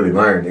gonna really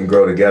learn and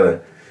grow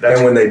together.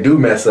 And when they do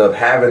mess up,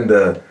 having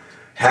not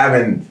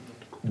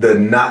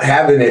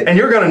having it. And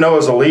you're gonna know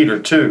as a leader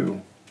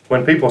too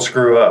when people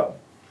screw up.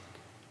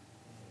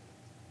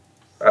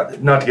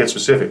 Not to get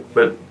specific,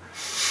 but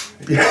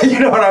you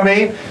know what I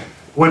mean?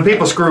 When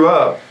people screw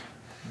up,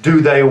 do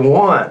they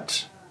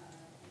want,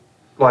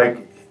 their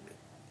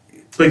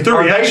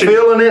reaction? They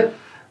feeling it?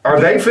 Are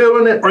they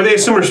feeling it? Or they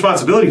assume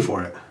responsibility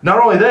for it? Not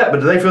only that,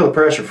 but do they feel the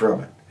pressure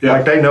from it? Yeah.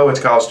 Like they know it's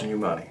costing you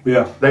money.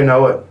 Yeah. They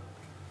know it.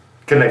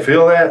 Can they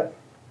feel that?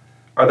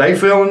 Are they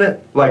feeling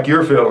it like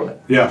you're feeling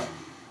it? Yeah.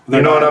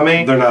 You know what I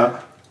mean? They're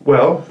not.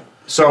 Well,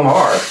 some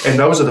are, and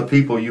those are the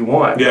people you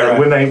want. Yeah, right.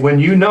 When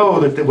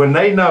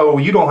they know,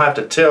 you don't have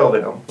to tell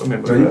them.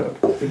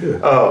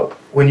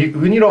 When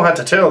you don't have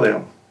to tell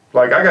them,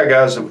 like I got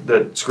guys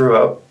that screw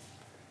up,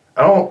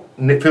 I don't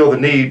feel the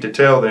need to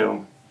tell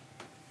them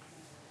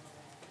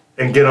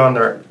and get on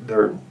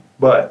their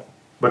butt,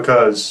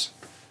 because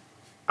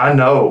I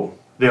know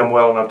them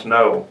well enough to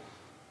know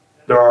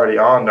they're already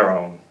on their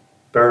own.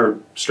 They're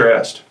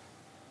stressed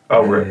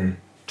over it,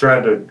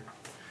 trying to,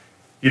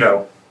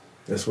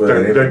 That's what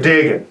they're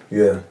digging.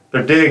 Yeah.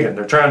 They're digging.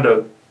 They're trying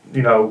to,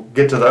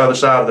 get to the other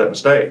side of that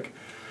mistake.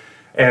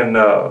 And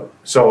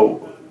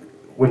so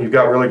when you've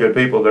got really good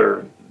people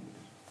that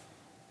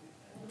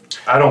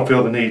I don't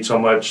feel the need so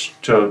much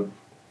to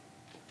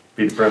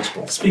be the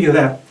principal. Speaking of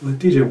that,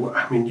 DJ,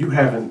 I mean, you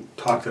haven't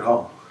talked at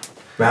all.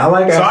 Man, I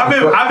like. So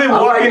I've been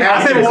walking.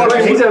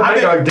 He's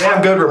a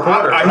damn good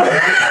reporter.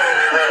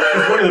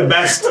 He's one of the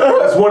best.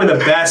 He's one of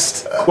the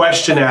best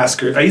question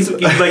askers. He's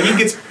like he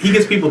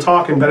gets people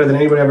talking better than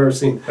anybody I've ever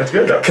seen. That's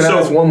good though. Can I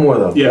ask one more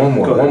though? Yeah, one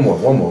more.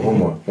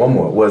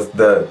 Was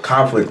the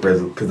conflict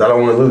resolution? Because I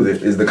don't want to lose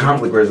it. Is the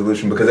conflict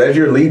resolution? Because as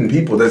you're leading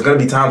people, there's going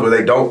to be times where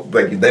they don't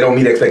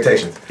meet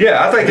expectations.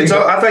 Yeah, I think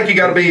you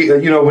got to be.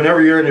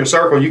 Whenever you're in your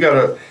circle,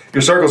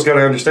 your circle's got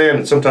to understand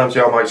that sometimes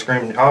y'all might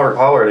scream and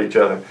holler at each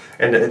other,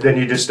 and then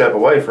you just step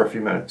away for a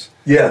few minutes.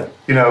 Yeah.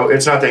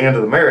 It's not the end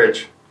of the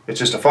marriage. It's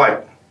just a fight.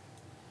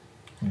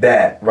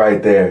 That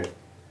right there.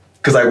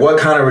 Because like what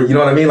kind of, you know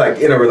what I mean? Like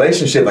in a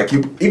relationship, like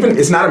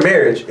it's not a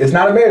marriage,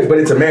 but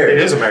it's a marriage.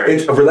 It is a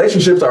marriage.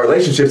 Relationships are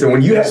relationships, and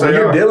when you're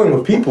dealing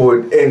with people,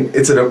 and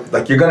it's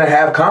you're gonna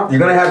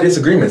have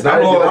disagreements.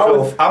 I'm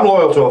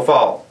loyal to a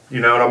fault. You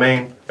know what I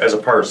mean? As a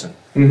person.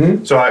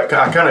 Mm-hmm. So I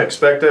kind of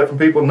expect that from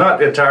people,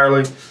 not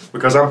entirely,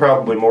 because I'm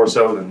probably more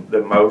so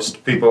than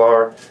most people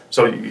are.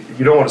 So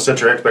you don't want to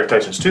set your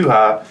expectations too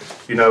high,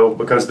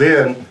 because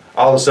then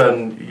all of a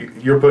sudden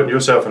you're putting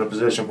yourself in a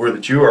position where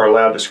that you are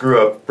allowed to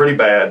screw up pretty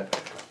bad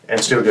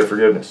and still get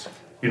forgiveness.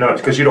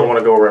 Because you don't want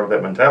to go around with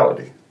that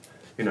mentality.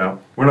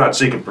 We're not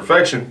seeking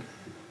perfection,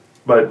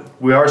 but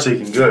we are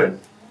seeking good.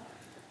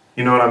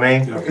 You know what I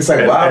mean? It's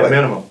like wow, at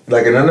minimum.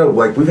 Like and I know,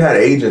 like we've had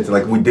agents, and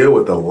like we deal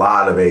with a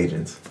lot of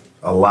agents,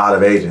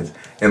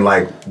 and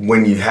like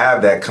when you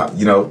have that,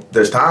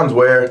 there's times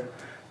where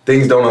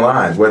things don't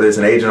align. Whether it's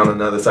an agent on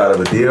another side of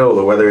a deal,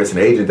 or whether it's an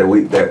agent that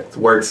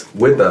works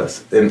with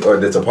us, or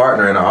that's a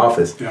partner in our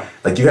office. Yeah.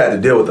 Like you had to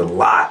deal with a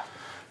lot.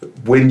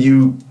 When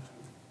you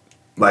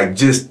like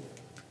just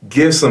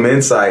give some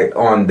insight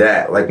on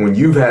that, like when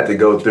you've had to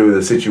go through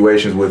the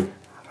situations with.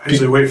 I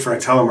usually wait for a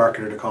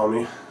telemarketer to call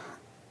me.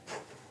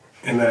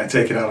 And then I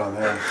take it out on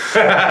them.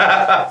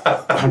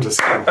 I'm just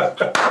kidding.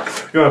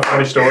 You want a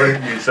funny story?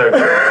 Funny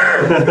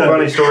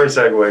story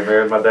segue,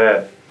 man. My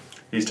dad,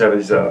 he used to have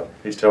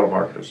these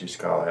telemarketers used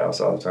to call the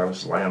house all the time.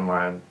 It's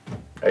landline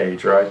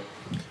age, right?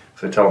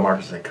 So the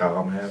telemarketers, they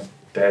call, man.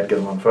 Dad get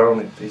them on the phone,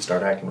 and he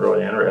start acting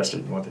really interested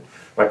in what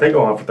they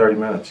go on for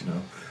 30 minutes,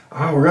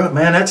 Oh, really?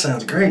 Man, that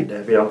sounds great.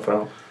 Dad be on the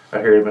phone.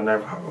 I hear him in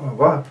there,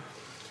 what?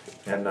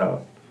 And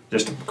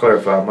just to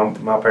clarify,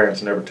 my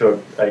parents never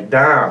took a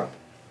dime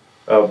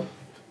of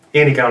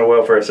any kind of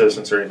welfare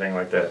assistance or anything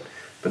like that.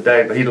 But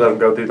he'd let them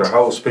go through their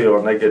whole spiel,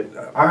 and they get,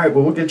 all right,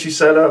 well, we'll get you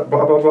set up,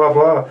 blah, blah, blah,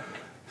 blah.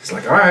 He's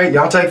like, all right,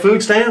 y'all take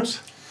food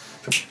stamps?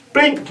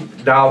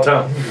 Blink, dial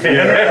tone.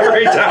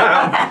 Every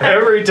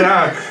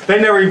time. They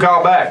never even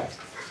call back.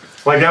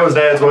 Like, that was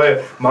Dad's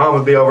way. Mom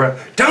would be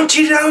over, don't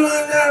you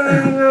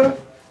know?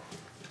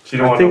 She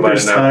don't I want think nobody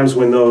there's to know. times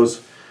when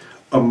those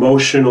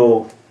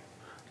emotional,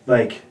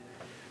 like,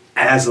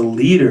 as a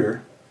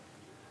leader,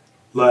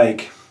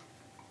 and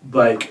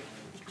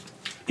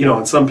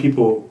some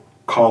people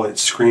call it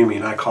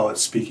screaming. I call it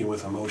speaking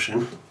with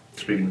emotion.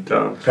 Speaking of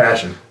tongues.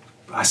 Passion.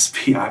 I'm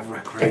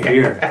right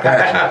here.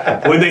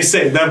 When they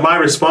say that, my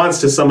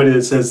response to somebody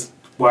that says,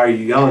 "Why are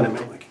you yelling at me?"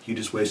 I'm like, "You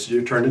just wasted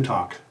your turn to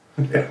talk.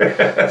 I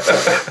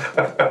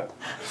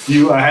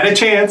had a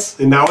chance,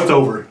 and now it's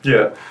over.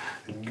 Yeah.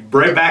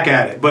 Right back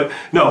at it." But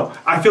no,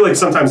 I feel like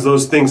sometimes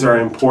those things are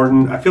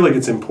important. I feel like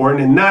it's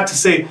important, and not to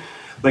say,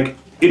 like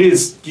it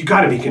is. You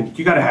got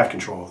to have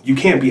control. You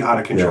can't be out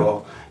of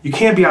control. Yeah. You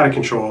can't be out of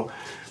control.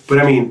 But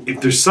I mean,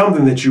 if there's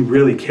something that you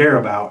really care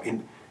about,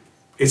 and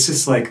it's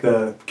just like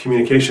the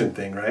communication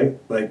thing, right?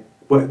 Like,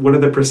 what are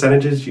the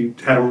percentages? You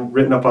had them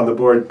written up on the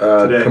board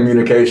today.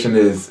 Communication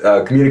is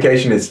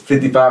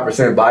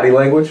 55% body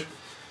language,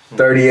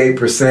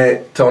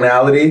 38%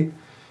 tonality,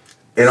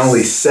 and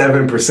only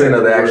 7%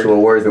 of the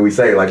actual words that we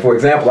say. Like, for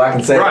example, I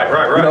can say, Right.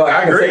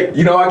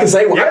 I can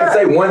say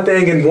one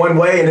thing in one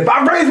way, and if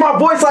I raise my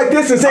voice like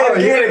this and say it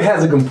again, it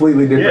has a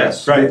completely different,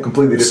 Yes, right.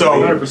 completely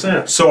different. meaning.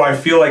 100%. So I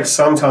feel like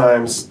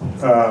sometimes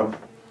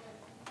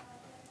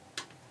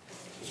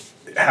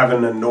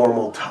having a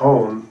normal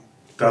tone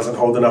doesn't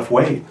hold enough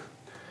weight.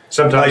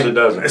 Sometimes it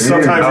doesn't.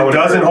 Sometimes it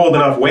doesn't hold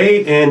enough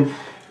weight, and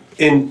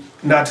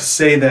not to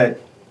say that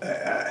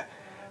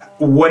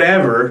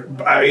whatever.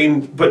 I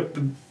mean, but.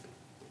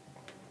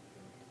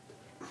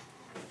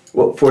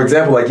 Well, for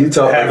example, like you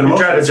tell, Having You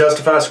try to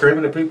justify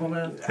screaming at people,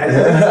 man?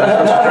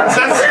 That's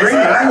not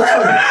screaming.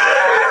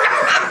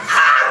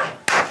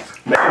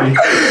 Maybe.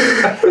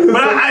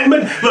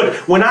 But look,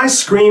 when I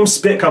scream,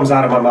 spit comes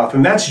out of my mouth,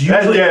 and that's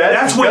usually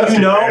that's when you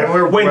know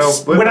when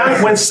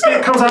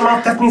spit comes out of my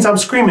mouth. That means I'm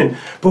screaming.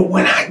 But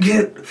when I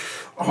get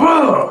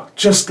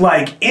just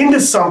like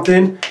into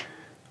something,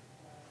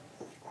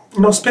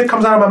 spit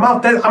comes out of my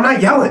mouth. I'm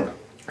not yelling.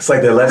 it's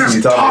like the lesson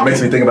you taught. It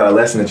makes me think about a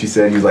lesson that you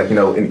said. You was like,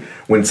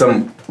 when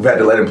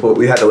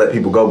we had to let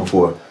people go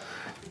before,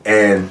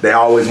 and they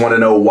always want to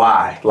know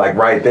why. Like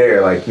right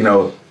there,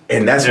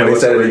 and that's when they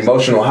said an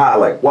emotional high.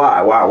 Like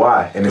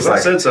why, and it's like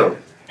I said so.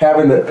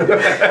 having the,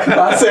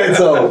 I said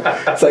so.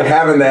 It's like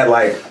having that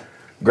like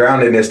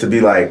groundedness to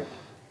be like,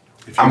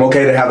 I'm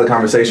okay to have the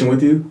conversation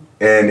with you.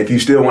 And if you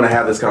still want to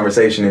have this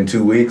conversation in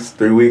 2 weeks,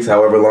 3 weeks,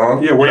 however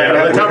long. Yeah, we're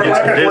not going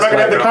to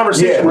have the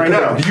conversation right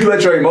now. If you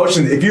let your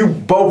emotions, if you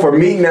both are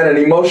meeting at an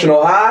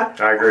emotional high.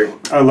 I agree.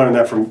 I learned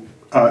that from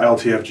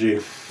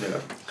LTFG. Yeah.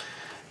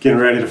 Getting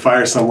ready to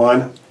fire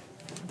someone,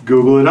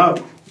 Google it up.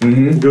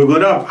 Mm-hmm. Google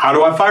it up. How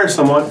do I fire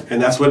someone?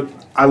 And that's what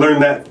I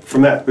learned that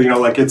from that. You know,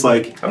 like it's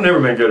like. I've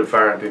never been good at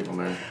firing people,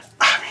 man.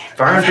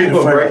 Firing I've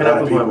people and breaking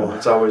up with people. women.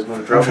 It's always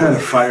been a trouble. I've had to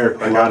fire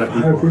a lot of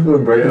people. People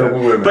and breaking up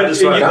with women. But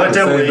it's like, let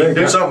them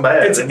do something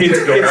bad. It's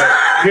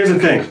here's the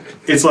thing.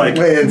 It's like.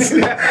 Wins.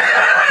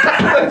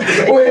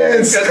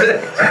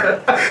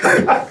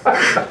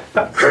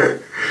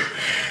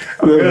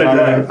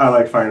 I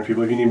like firing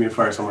people. If you need me to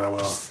fire someone, I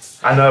will.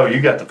 I know you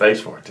got the face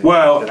for it too.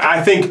 Well,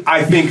 I think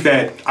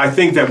that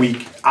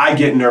I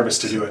get nervous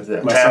to do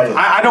it myself.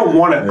 I don't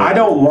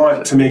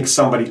want to make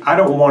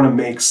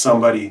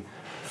somebody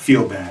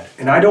feel bad,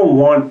 and I don't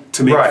want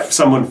to make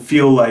someone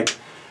feel like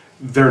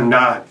they're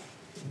not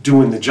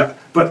doing the job.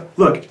 But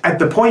look, at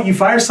the point you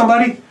fire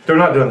somebody, they're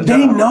not doing the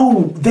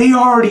job. They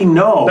already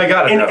know. They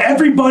got to know. And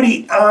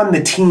everybody on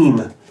the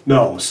team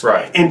knows.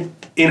 Right. And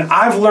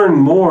I've learned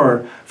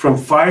more from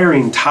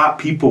firing top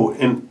people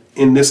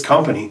in this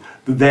company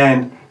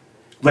than,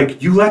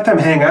 like, you let them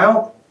hang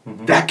out,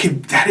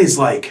 that is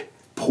like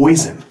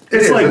poison.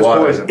 It's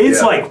poison.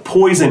 It's like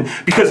poison,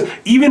 because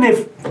even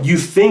if you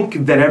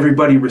think that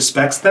everybody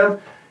respects them,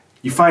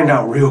 you find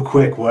out real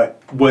quick that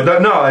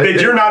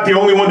you're not the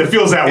only one that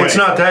feels that way. It's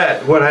not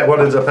that. What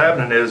ends up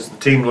happening is the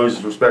team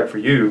loses respect for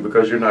you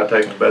because you're not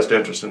taking the best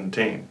interest in the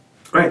team.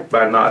 Right.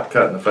 By not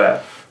cutting the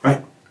fat.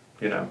 Right.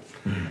 You know.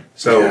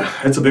 So yeah,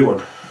 it's a big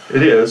one.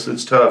 It is.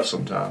 It's tough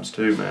sometimes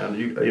too, man.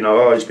 You know,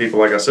 all these people,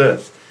 like I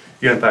said,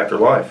 you impact their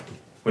life.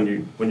 When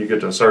you get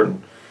to a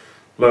certain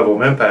level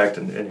of impact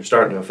and you're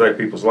starting to affect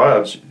people's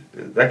lives,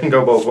 that can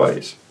go both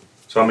ways.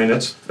 So I mean,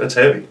 it's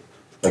heavy.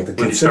 Like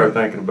when you start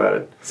thinking about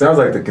it. Sounds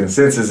like the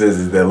consensus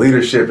is that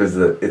leadership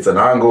it's an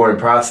ongoing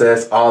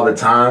process all the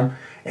time,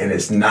 and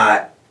it's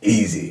not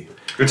easy.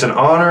 It's an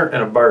honor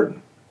and a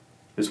burden,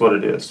 is what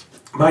it is.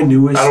 I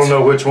don't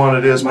know which one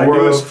it is. My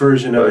newest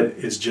version of it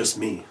is just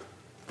me.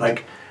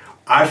 Like,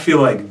 I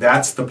feel like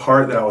that's the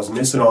part that I was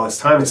missing all this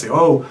time. They say,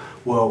 oh,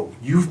 well,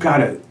 you've got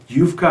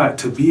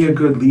to be a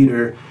good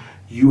leader.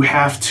 You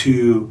have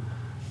to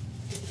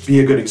be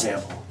a good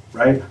example,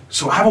 right?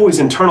 So I've always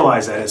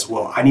internalized that as,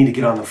 well, I need to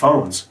get on the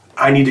phones.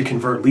 I need to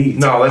convert leads.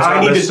 No, that's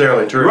not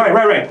necessarily true.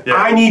 Right. Yeah.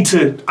 I need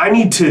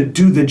to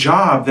do the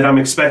job that I'm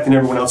expecting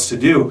everyone else to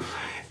do.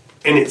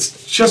 And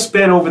it's just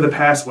been over the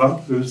past,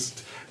 it was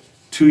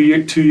 2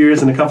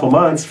 years and a couple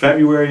months,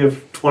 February of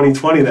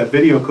 2020, that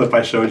video clip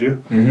I showed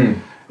you. Mm-hmm.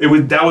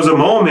 That was a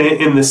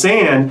moment in the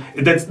sand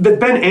that's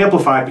been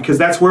amplified because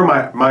that's where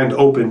my mind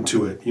opened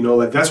to it. You know,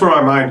 like that's where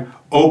my mind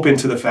opened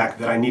to the fact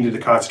that I needed to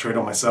concentrate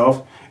on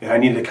myself and I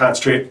needed to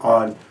concentrate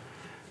on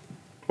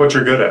what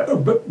you're good at.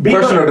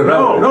 Personal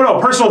development. No,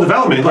 personal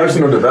development.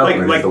 Personal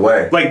development is the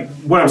way. Like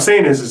what I'm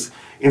saying is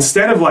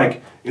instead of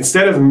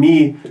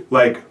me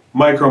like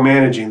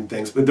micromanaging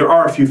things, but there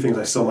are a few things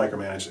I still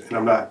micromanage, and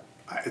I'm not.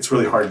 It's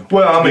really hard.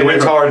 Well, I mean,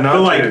 it's hard not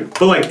to.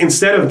 But like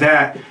instead of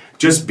that,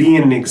 just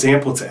being an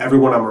example to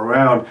everyone I'm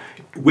around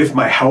with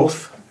my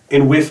health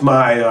and with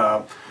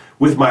my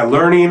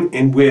learning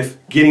and with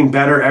getting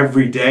better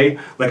every day.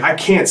 Like I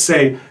can't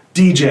say,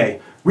 DJ,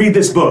 read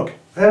this book.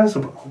 That's a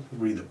book.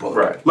 Read the book.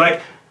 Right.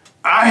 Like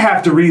I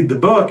have to read the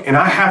book, and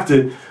I have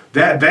to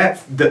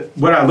that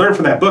what I learned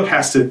from that book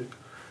has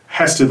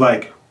to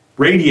like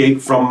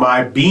radiate from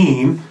my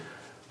being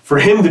for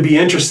him to be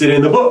interested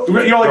in the book.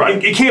 You know,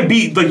 like it can't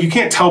be like you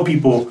can't tell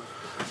people.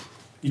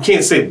 You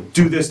can't say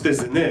do this, this,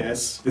 and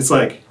this. It's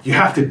like you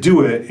have to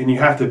do it, and you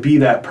have to be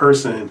that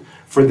person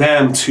for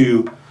them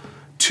to.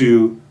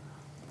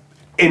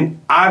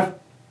 And I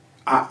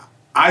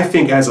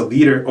think as a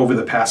leader over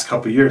the past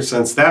couple of years,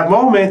 since that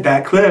moment,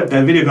 that clip,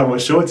 that video clip, I'm going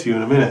to show it to you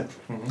in a minute.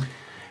 Mm-hmm.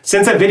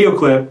 Since that video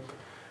clip,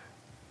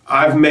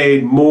 I've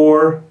made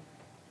more.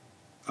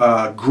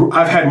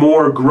 I've had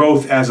more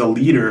growth as a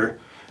leader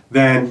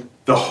than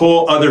the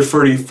whole other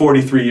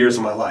 43 years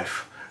of my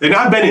life. And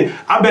I've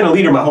been a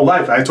leader my whole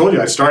life. I told you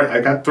I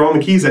got thrown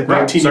the keys at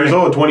 19 years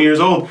old, 20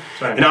 years old,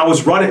 and I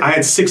was running. I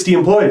had 60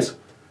 employees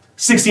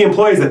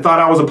that thought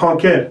I was a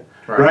punk kid,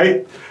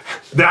 right?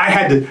 That I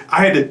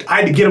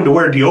had to get them to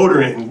wear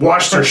deodorant and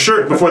wash their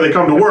shirt before they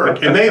come to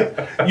work. And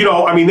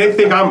they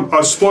think I'm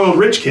a spoiled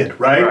rich kid,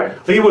 right?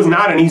 Like, it was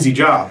not an easy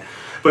job.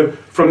 But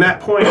from that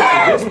point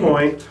to this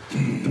point,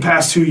 the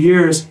past 2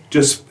 years,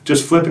 just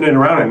flipping it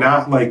around and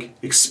not like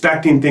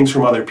expecting things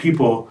from other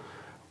people,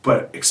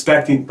 but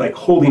expecting, like,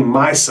 holding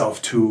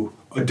myself to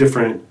a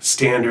different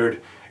standard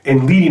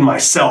and leading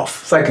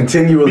myself. It's like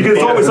continually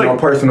focusing on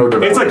personal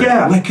development. It's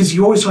like, because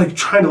you always like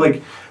trying to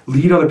like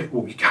lead other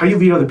people. How do you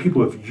lead other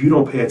people if you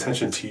don't pay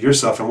attention to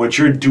yourself and what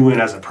you're doing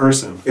as a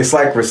person? It's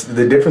like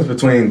the difference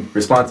between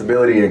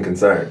responsibility and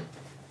concern.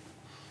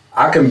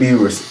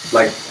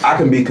 I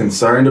can be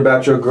concerned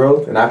about your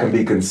growth, and I can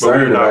be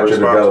concerned about your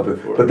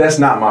development, but that's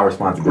not my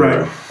responsibility.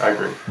 Right. I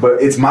agree.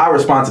 But it's my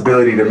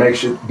responsibility to make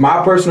sure,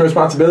 my personal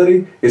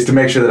responsibility is to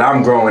make sure that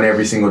I'm growing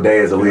every single day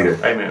as a leader.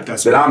 Amen.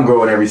 That I'm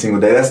growing every single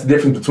day. That's the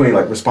difference between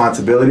like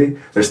responsibility.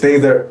 There's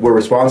things that we're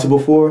responsible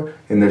for,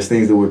 and there's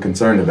things that we're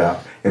concerned about.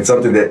 And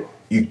something that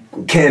you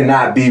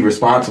cannot be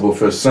responsible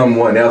for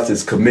someone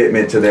else's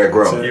commitment to their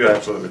growth. You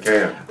absolutely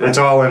can. It's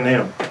all in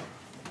them.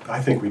 I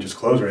think we just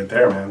close right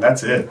there, man.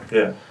 That's it.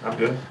 Yeah, I'm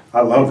good.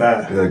 I love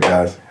that. Good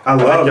guys. I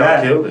love y'all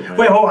that. killed it, man.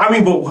 Wait, hold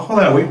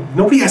on.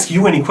 Nobody asked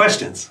you any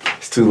questions.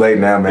 It's too late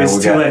now, man.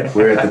 It's too late.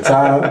 We're at the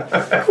time.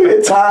 We're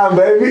at time,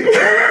 baby.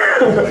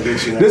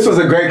 This was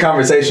a great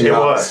conversation,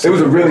 y'all. It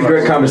was a really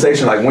great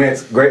conversation. Like,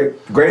 Wentz,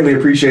 greatly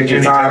appreciate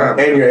your time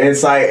and your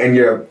insight and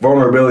your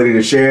vulnerability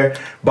to share.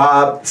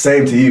 Bob,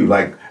 same to you.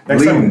 Like,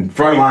 leading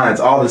front lines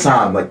all the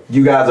time. Like,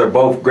 you guys are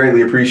both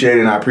greatly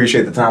appreciated, and I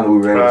appreciate the time that we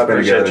were able to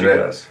spend together today.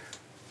 Guys.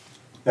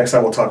 Next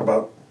time we'll talk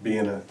about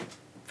being a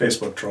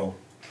Facebook troll.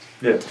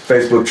 Yeah.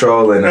 Facebook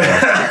troll and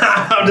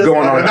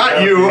going on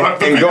Not you.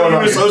 and going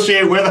on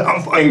associate with them.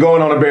 and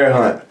going on a bear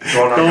hunt.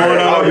 Going on Going bear.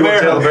 on Oh, you want bear.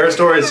 to tell the bear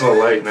story? It's a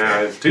little late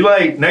now. It's too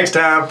late. Next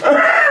time.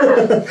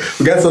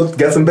 We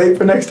got some bait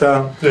for next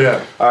time.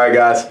 Yeah. All right,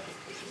 guys.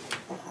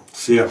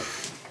 See ya.